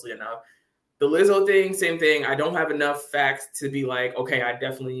follow it closely enough. The Lizzo thing, same thing. I don't have enough facts to be like, okay, I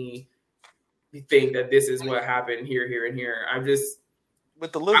definitely think that this is what happened here, and here. I'm just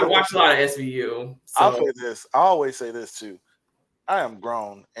with the Lizzo. I watch a lot of SVU. So. I'll say this. I always say this too. I am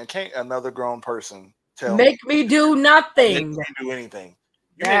grown, and can't another grown person make me do nothing. Do anything.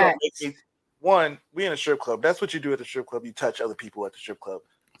 You ain't make me, one, we in a strip club. That's what you do at the strip club. You touch other people at the strip club.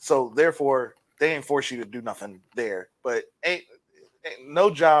 So therefore, they ain't force you to do nothing there. But no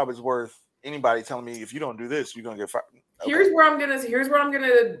job is worth anybody telling me if you don't do this, you're gonna get fired. Okay. Here's where I'm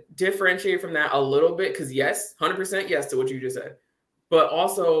gonna differentiate from that a little bit, because yes, 100% yes to what you just said. But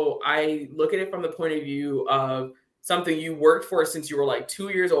also I look at it from the point of view of something you worked for since you were like 2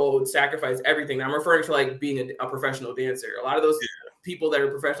 years old, sacrificed everything. Now, I'm referring to like being a professional dancer. A lot of those people that are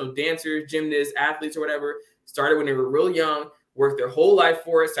professional dancers, gymnasts, athletes, or whatever, started when they were real young, worked their whole life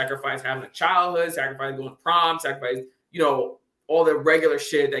for it, sacrificed having a childhood, sacrificed going to prom, sacrificed, all the regular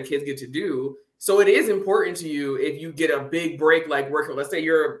shit that kids get to do. So it is important to you if you get a big break, like working, let's say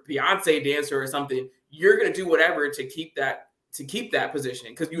you're a Beyonce dancer or something, you're going to do whatever to keep that position,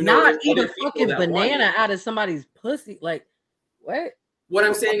 because not even fucking banana out of somebody's pussy. Like, what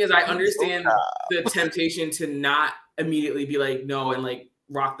I'm saying is I understand the temptation to not immediately be like no and like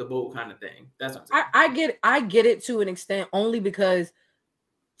rock the boat kind of thing. That's what I'm saying. I get it to an extent, only because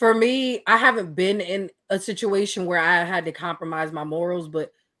for me, I haven't been in a situation where I had to compromise my morals,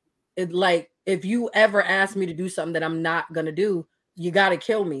 but it, like, if you ever ask me to do something that I'm not gonna do, you gotta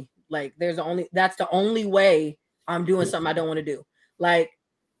kill me. Like, that's the only way I'm doing something I don't want to do. Like,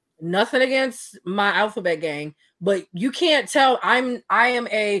 nothing against my alphabet gang, but you can't tell I am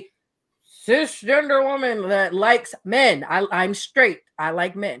a cisgender woman that likes men. I'm straight. I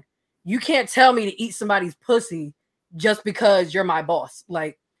like men. You can't tell me to eat somebody's pussy just because you're my boss.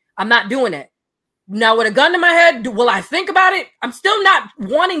 Like, I'm not doing that. Now, with a gun to my head, will I think about it? I'm still not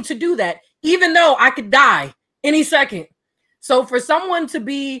wanting to do that, even though I could die any second. So for someone to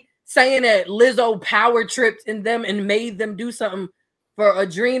be saying that Lizzo power tripped in them and made them do something for a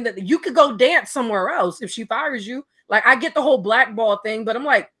dream that you could go dance somewhere else if she fires you. Like, I get the whole blackball thing, but I'm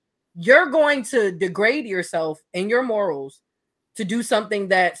like, you're going to degrade yourself and your morals to do something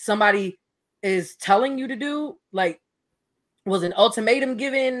that somebody is telling you to do. Like, was an ultimatum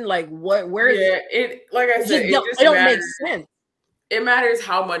given? Like, what? Where is it? It, like I said, it don't make sense. It matters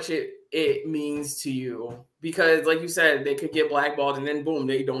how much it means to you, because like you said, they could get blackballed and then boom,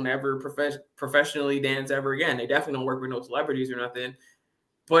 they don't ever professionally dance ever again. They definitely don't work with no celebrities or nothing.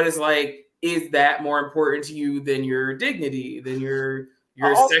 But it's like, is that more important to you than your dignity, than your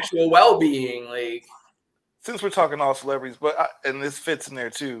sexual well-being? Like, since we're talking all celebrities, and this fits in there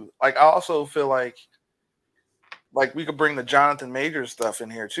too. Like, I also feel like we could bring the Jonathan Majors stuff in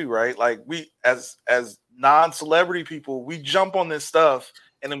here too, right? Like, we as non-celebrity people, we jump on this stuff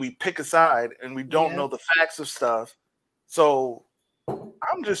and then we pick a side and we don't know the facts of stuff. So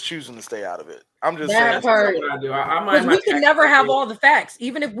I'm just choosing to stay out of it. I'm just saying that's what I do. Because we can never have all the facts,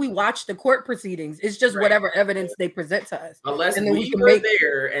 even if we watch the court proceedings. It's just whatever evidence they present to us. Unless we were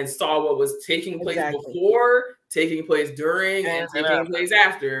there and saw what was taking place before, taking place during, and taking place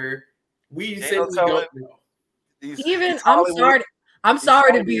after, we simply don't know. Even I'm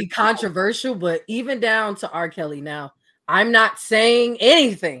sorry to be controversial, but even down to R. Kelly now, I'm not saying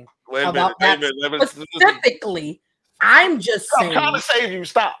anything about that specifically. I'm just saying. I'm trying to save you.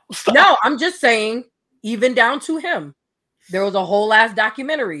 Stop. No, I'm just saying, even down to him, there was a whole ass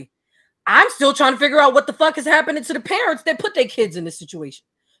documentary. I'm still trying to figure out what the fuck is happening to the parents that put their kids in this situation.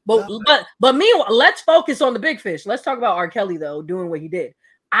 But meanwhile, let's focus on the big fish. Let's talk about R. Kelly, though, doing what he did.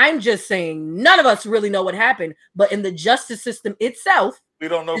 I'm just saying, none of us really know what happened, but in the justice system itself, we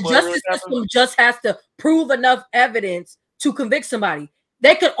don't know. The justice system just has to prove enough evidence to convict somebody.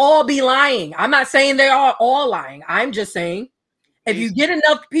 They could all be lying. I'm not saying they are all lying. I'm just saying, if you get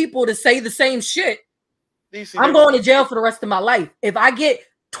enough people to say the same shit, I'm going to jail for the rest of my life. If I get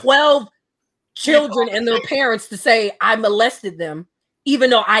 12 children and their parents to say I molested them, even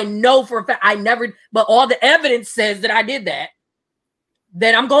though I know for a fact I never, but all the evidence says that I did that,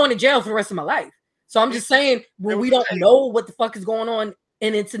 then I'm going to jail for the rest of my life. So I'm just saying, when we don't know what the fuck is going on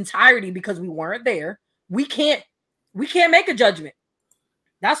in its entirety because we weren't there, we can't make a judgment.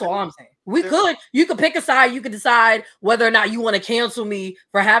 That's all I'm saying. You could pick a side, you could decide whether or not you want to cancel me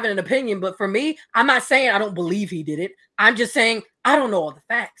for having an opinion. But for me, I'm not saying I don't believe he did it. I'm just saying I don't know all the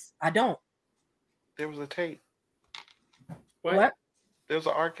facts. I don't. There was a tape. What? There was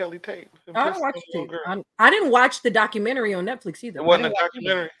an R. Kelly tape. I didn't watch the documentary on Netflix either. It wasn't a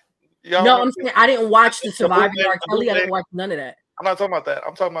documentary. No, I'm saying I didn't watch the Surviving R. Kelly. I didn't watch none of that. I'm not talking about that.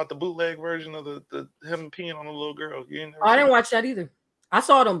 I'm talking about the bootleg version of the him peeing on a little girl. I didn't watch that either. I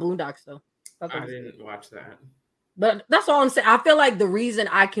saw it on Boondocks though. I didn't watch that. But that's all I'm saying. I feel like the reason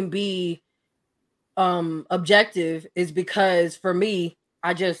I can be objective is because for me,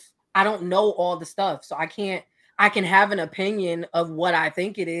 I don't know all the stuff. So I can have an opinion of what I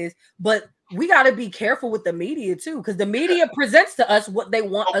think it is, but we got to be careful with the media too, because the media presents to us what they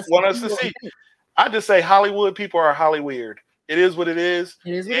want us to see. I just say Hollywood people are Holly weird. it is what it is.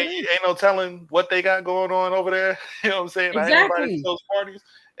 It is what it is. Ain't no telling what they got going on over there. You know what I'm saying? I ain't invited to those parties.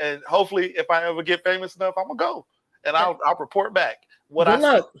 And hopefully, if I ever get famous enough, I'm gonna go and I'll report back what Good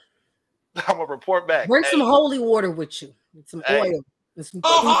luck. I'm gonna report back. Bring some holy water with you, with some oil. And some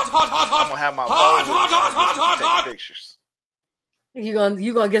I'm gonna have my phone with take pictures. You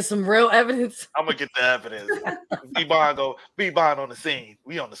gonna get some real evidence? I'm gonna get the evidence. B-Bond on the scene.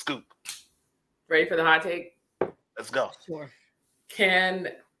 We on the scoop. Ready for the hot take? Let's go. Sure. Can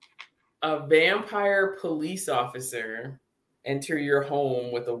a vampire police officer enter your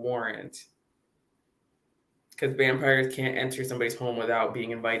home with a warrant? Because vampires can't enter somebody's home without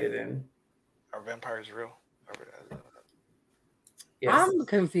being invited in. Are vampires real? Yes. I'm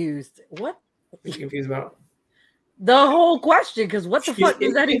confused. What? What are you confused about? The whole question, because what the fuck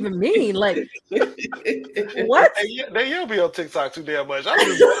does that even mean? Like, what? You'll be on TikTok too damn much. I'm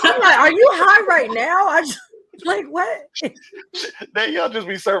like, are you high right now? I just like what? Y'all just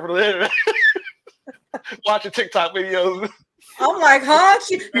be surfing the internet, watching TikTok videos. I'm like, huh?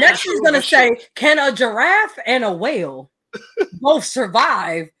 Next she's gonna say, can a giraffe and a whale both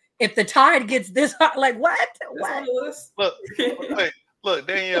survive if the tide gets this hot? Like what? What? Look,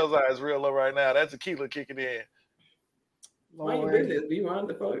 Danielle's eye is real low right now. That tequila kicking in. Why you business? Be on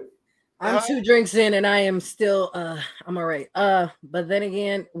the fuck. I'm 2 drinks in and I am still I'm all right. But then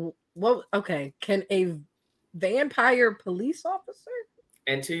again, okay, can a vampire police officer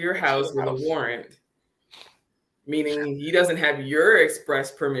enter your house with a warrant? Meaning he doesn't have your express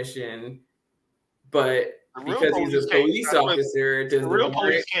permission, but because he's a police officer, the real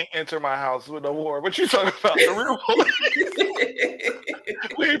police can't enter my house with a warrant. What you talking about? The real police.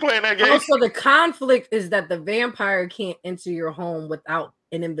 We ain't playing that game. Also, the conflict is that the vampire can't enter your home without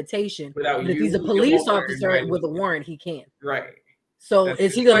an invitation. But if he's a police officer with a warrant, he can. Right. So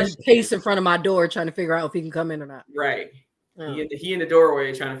is he going to pace in front of my door trying to figure out if he can come in or not? Right. He in the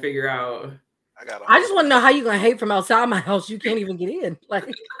doorway trying to figure out. I just want to know how you gonna hate from outside my house. You can't even get in. Like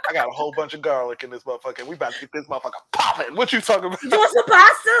I got a whole bunch of garlic in this motherfucker. We about to get this motherfucker popping. What you talking about? You want some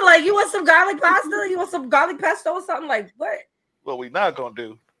pasta? Like you want some garlic pasta? You want some garlic pesto or something? Like what? What we not gonna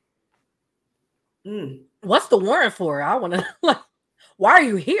do? What's the warrant for? I want to like. Why are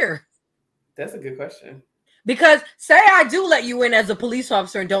you here? That's a good question. Because say I do let you in as a police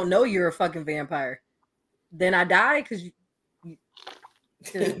officer and don't know you're a fucking vampire, then I die because you.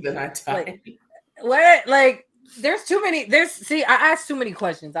 Then I die. Like, what? Like, there's too many. I asked too many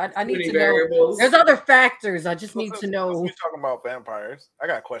questions. I need to know. There's other factors. I just need to know. We're talking about vampires. I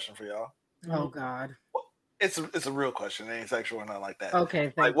got a question for y'all. Oh God. It's a real question. It ain't sexual or nothing like that.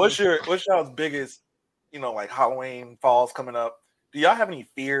 Okay. Like, what's y'all's biggest? Like Halloween falls coming up. Do y'all have any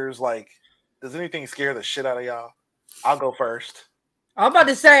fears? Like, does anything scare the shit out of y'all? I'll go first. I'm about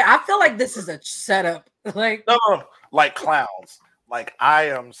to say. I feel like this is a setup. Like no, like clowns. Like I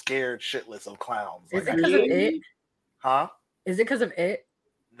am scared shitless of clowns. Is it because of it? Huh? Is it because of it?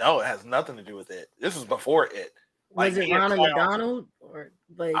 No, it has nothing to do with it. This is before it. Was it Ronald McDonald or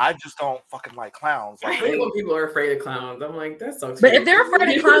like? I just don't fucking like clowns. Like, I hate when people are afraid of clowns. I'm like, that sucks. But if they're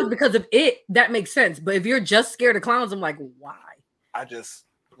afraid of clowns because of it, that makes sense. But if you're just scared of clowns, I'm like, why? I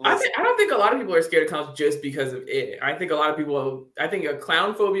don't think a lot of people are scared of clowns just because of it. I think a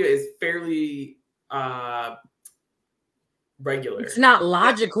clown phobia is fairly regular. It's not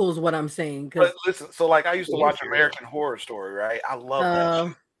logical, is what I'm saying. But listen, so like I used to watch American Horror Story, right? I love that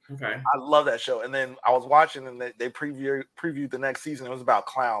show. Okay. I love that show. And then I was watching and they previewed the next season. It was about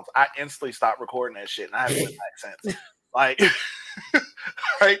clowns. I instantly stopped recording that shit and I haven't went back since. Like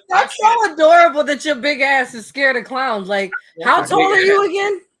right? That's so adorable that your big ass is scared of clowns. Like, how tall are you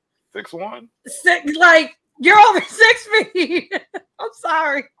again? 6'1". Like, you're over 6 feet. I'm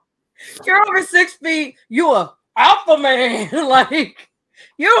sorry. You're over 6 feet. You a alpha man. Like,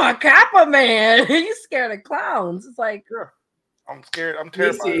 you're a kappa man. You scared of clowns. It's like, I'm scared. I'm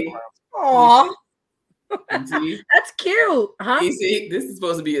terrified of clowns. Aw. That's cute. Huh? You see, this is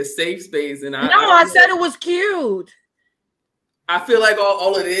supposed to be a safe space. And I said it was cute. I feel like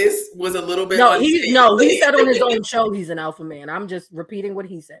all of this was a little bit. He said on his own show he's an alpha man. I'm just repeating what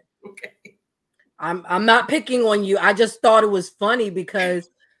he said. Okay. I'm not picking on you. I just thought it was funny because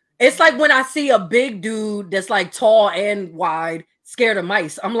it's like when I see a big dude that's like tall and wide, scared of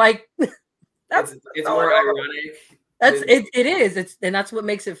mice. I'm like, it's more ironic. It is. And that's what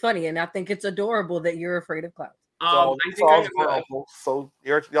makes it funny. And I think it's adorable that you're afraid of clowns. So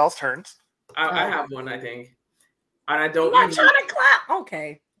y'all's turns. I have one, I think. And I don't. I'm not trying to clown.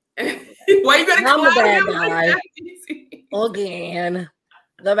 Okay. Why you gonna clown the bad him guy like again?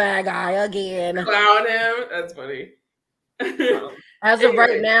 The bad guy again. Clown him. That's funny. As of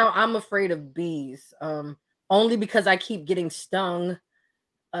right now, I'm afraid of bees. only because I keep getting stung.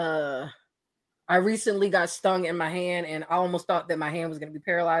 I recently got stung in my hand, and I almost thought that my hand was going to be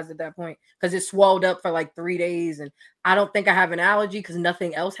paralyzed at that point because it swelled up for like 3 days. And I don't think I have an allergy because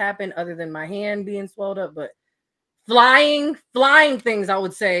nothing else happened other than my hand being swelled up. But flying things, I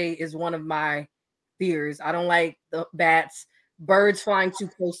would say, is one of my fears. I don't like the bats. Birds flying too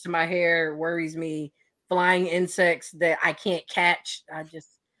close to my hair worries me. Flying insects that I can't catch.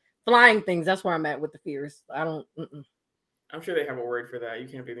 Flying things. That's where I'm at with the fears. I don't. I'm sure they have a word for that. You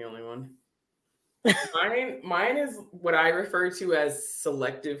can't be the only one. Mine is what I refer to as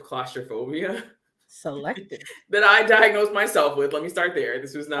selective claustrophobia. Selective. That I diagnosed myself with. Let me start there.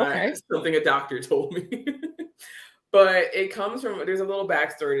 This was not something a doctor told me. But it comes from, there's a little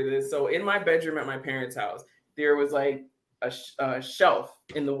backstory to this. So in my bedroom at my parents' house, there was like a shelf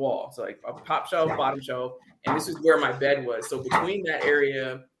in the wall. So like a top shelf, bottom shelf. And this is where my bed was. So between that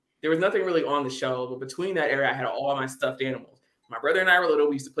area, there was nothing really on the shelf. But between that area, I had all my stuffed animals. My brother and I were little.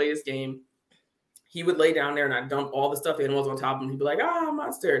 We used to play this game. He would lay down there and I'd dump all the stuffed animals on top of him. He'd be like,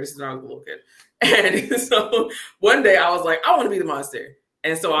 monster. This is when I was a little kid. And so one day I was like, I want to be the monster.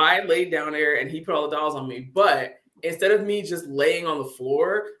 And so I laid down there and he put all the dolls on me. But instead of me just laying on the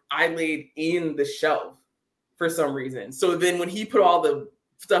floor, I laid in the shelf for some reason. So then when he put all the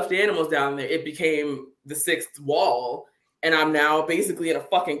stuffed animals down there, it became the sixth wall. And I'm now basically in a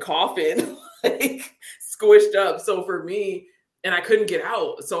fucking coffin, like squished up. So for me, and I couldn't get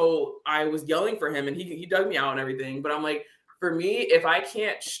out. So I was yelling for him and he dug me out and everything. But I'm like, for me, if I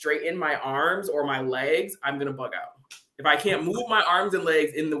can't straighten my arms or my legs, I'm going to bug out. If I can't move my arms and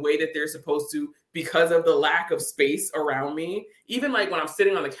legs in the way that they're supposed to because of the lack of space around me, even like when I'm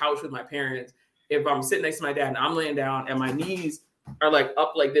sitting on the couch with my parents, if I'm sitting next to my dad and I'm laying down and my knees are like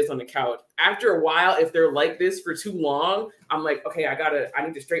up like this on the couch, after a while, if they're like this for too long, I'm like, okay, I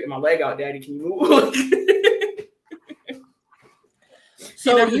need to straighten my leg out, Daddy. Can you move?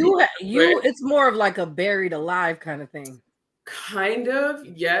 So it's more of like a buried alive kind of thing. Kind of,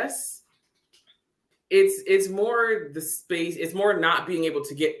 yes. It's more the space. It's more not being able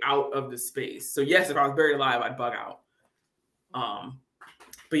to get out of the space. So yes, if I was buried alive, I'd bug out.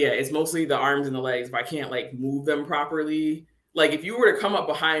 But yeah, it's mostly the arms and the legs. If I can't like move them properly, like if you were to come up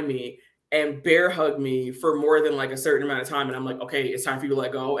behind me and bear hug me for more than like a certain amount of time, and I'm like, okay, it's time for you to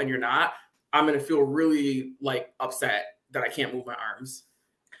let go, and you're not, I'm gonna feel really like upset that I can't move my arms.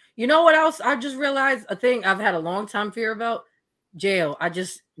 You know what else? I just realized a thing I've had a long time fear about: jail.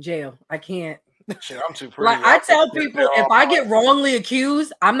 Jail. I can't. Shit, I'm too pretty. Like I tell people, if I get wrongly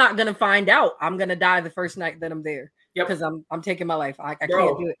accused, I'm not gonna find out. I'm gonna die the first night that I'm there. Yep. Because I'm taking my life. I can't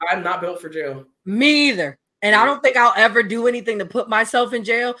do it. I'm not built for jail. Me either. And I don't think I'll ever do anything to put myself in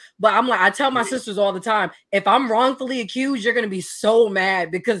jail. But I'm like, I tell my sisters all the time, if I'm wrongfully accused, you're gonna be so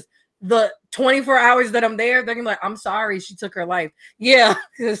mad because the 24 hours that I'm there, they're gonna be like, I'm sorry, she took her life. Yeah,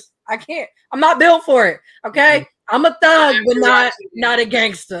 because I can't. I'm not built for it. Okay. I'm a thug, but not a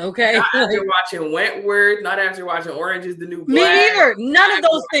gangster. Okay. Not after watching Wentworth, not after watching Orange is the New Black. Me either. None of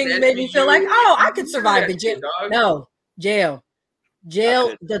those things made me feel like, oh, I could survive in jail. No, jail.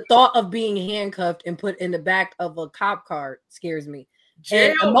 The thought of being handcuffed and put in the back of a cop car scares me.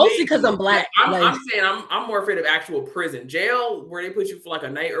 Jail, and mostly because I'm black. I'm saying I'm more afraid of actual prison. Jail, where they put you for like a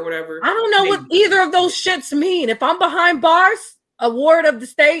night or whatever. I don't know what either of those shits mean. If I'm behind bars, a ward of the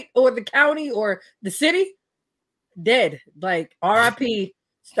state or the county or the city, dead. Like RIP,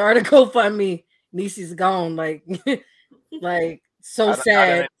 start a GoFundMe. Niecy's gone. Like so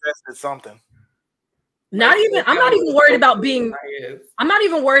sad. Invested something. I'm not even worried about being. I'm not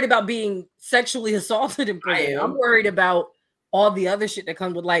even worried about being sexually assaulted in prison. I'm worried about all the other shit that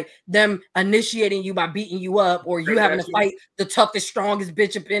comes with like them initiating you by beating you up or you having to fight the toughest, strongest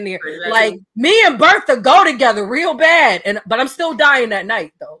bitch up in there. Like me and Bertha go together real bad, but I'm still dying that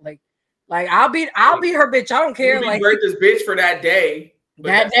night though. Like I'll be her bitch. I don't care. Like Bertha's bitch for that day.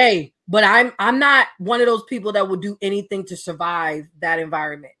 But I'm not one of those people that would do anything to survive that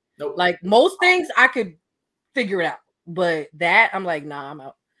environment. Nope. Like most things I could figure it out, but that I'm like, nah, I'm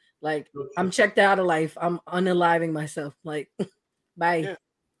out. Like I'm checked out of life. I'm unaliving myself. Like, bye. Yeah.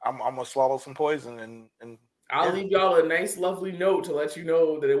 I'm gonna swallow some poison and I'll leave y'all a nice, lovely note to let you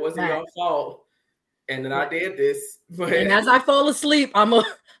know that it wasn't your fault and that I did this. But and as I fall asleep, I'm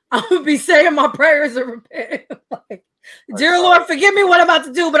gonna be saying my prayers and repent. Like, dear Lord, forgive me what I'm about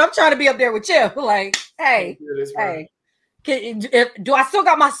to do, but I'm trying to be up there with you. Like, hey, do I still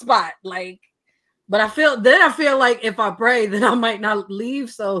got my spot? Like. But I feel like if I pray, then I might not leave.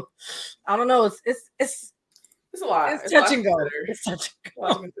 So I don't know. It's a lot. It's touch and go. It's touch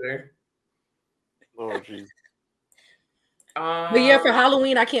and go. Lord Jesus. But yeah, for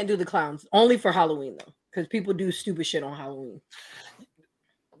Halloween, I can't do the clowns. Only for Halloween though. because people do stupid shit on Halloween.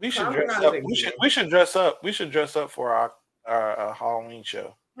 We should dress up. We should dress up. We should dress up for our Halloween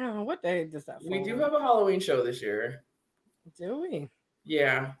show. Oh, what day does that fall? We do have a Halloween show this year. Do we?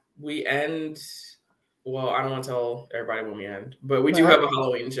 Yeah, we end. Well, I don't want to tell everybody when we end, but we do have a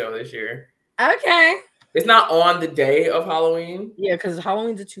Halloween show this year. Okay. It's not on the day of Halloween. Yeah, because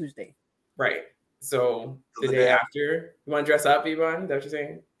Halloween's a Tuesday. Right. So the day after. You want to dress up, Yvonne? Is that what you're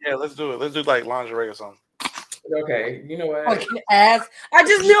saying? Yeah, let's do it. Let's do like lingerie or something. Okay. You know what? Fucking ass. I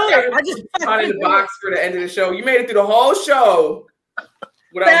just knew it. I just found in the box for the end of the show. You made it through the whole show.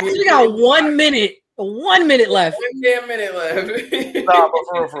 We got 1 minute. 1 minute left. 1 damn minute left. Nah,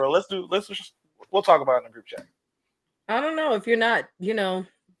 but for real. We'll talk about it in the group chat. I don't know if you're not,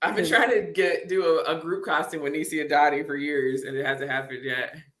 I've been trying to do a group costume with Nisi and Dottie for years, and it hasn't happened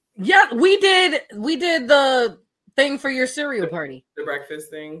yet. Yeah, we did the thing for your cereal party. The breakfast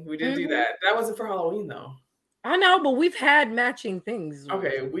thing. We did do that. That wasn't for Halloween though. I know, but we've had matching things.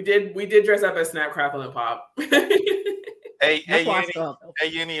 Okay, we did dress up as Snap, Crackle, and Pop. Hey,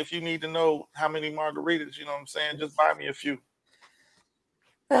 Yenny, if you need to know how many margaritas, you know what I'm saying, just buy me a few.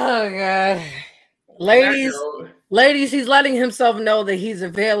 Oh God. Ladies, he's letting himself know that he's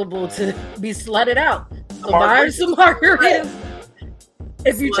available to be slutted out. So buy him some margaritas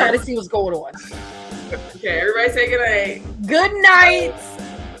if you try to see what's going on. Okay, everybody say good night. Good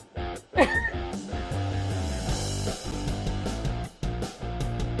night.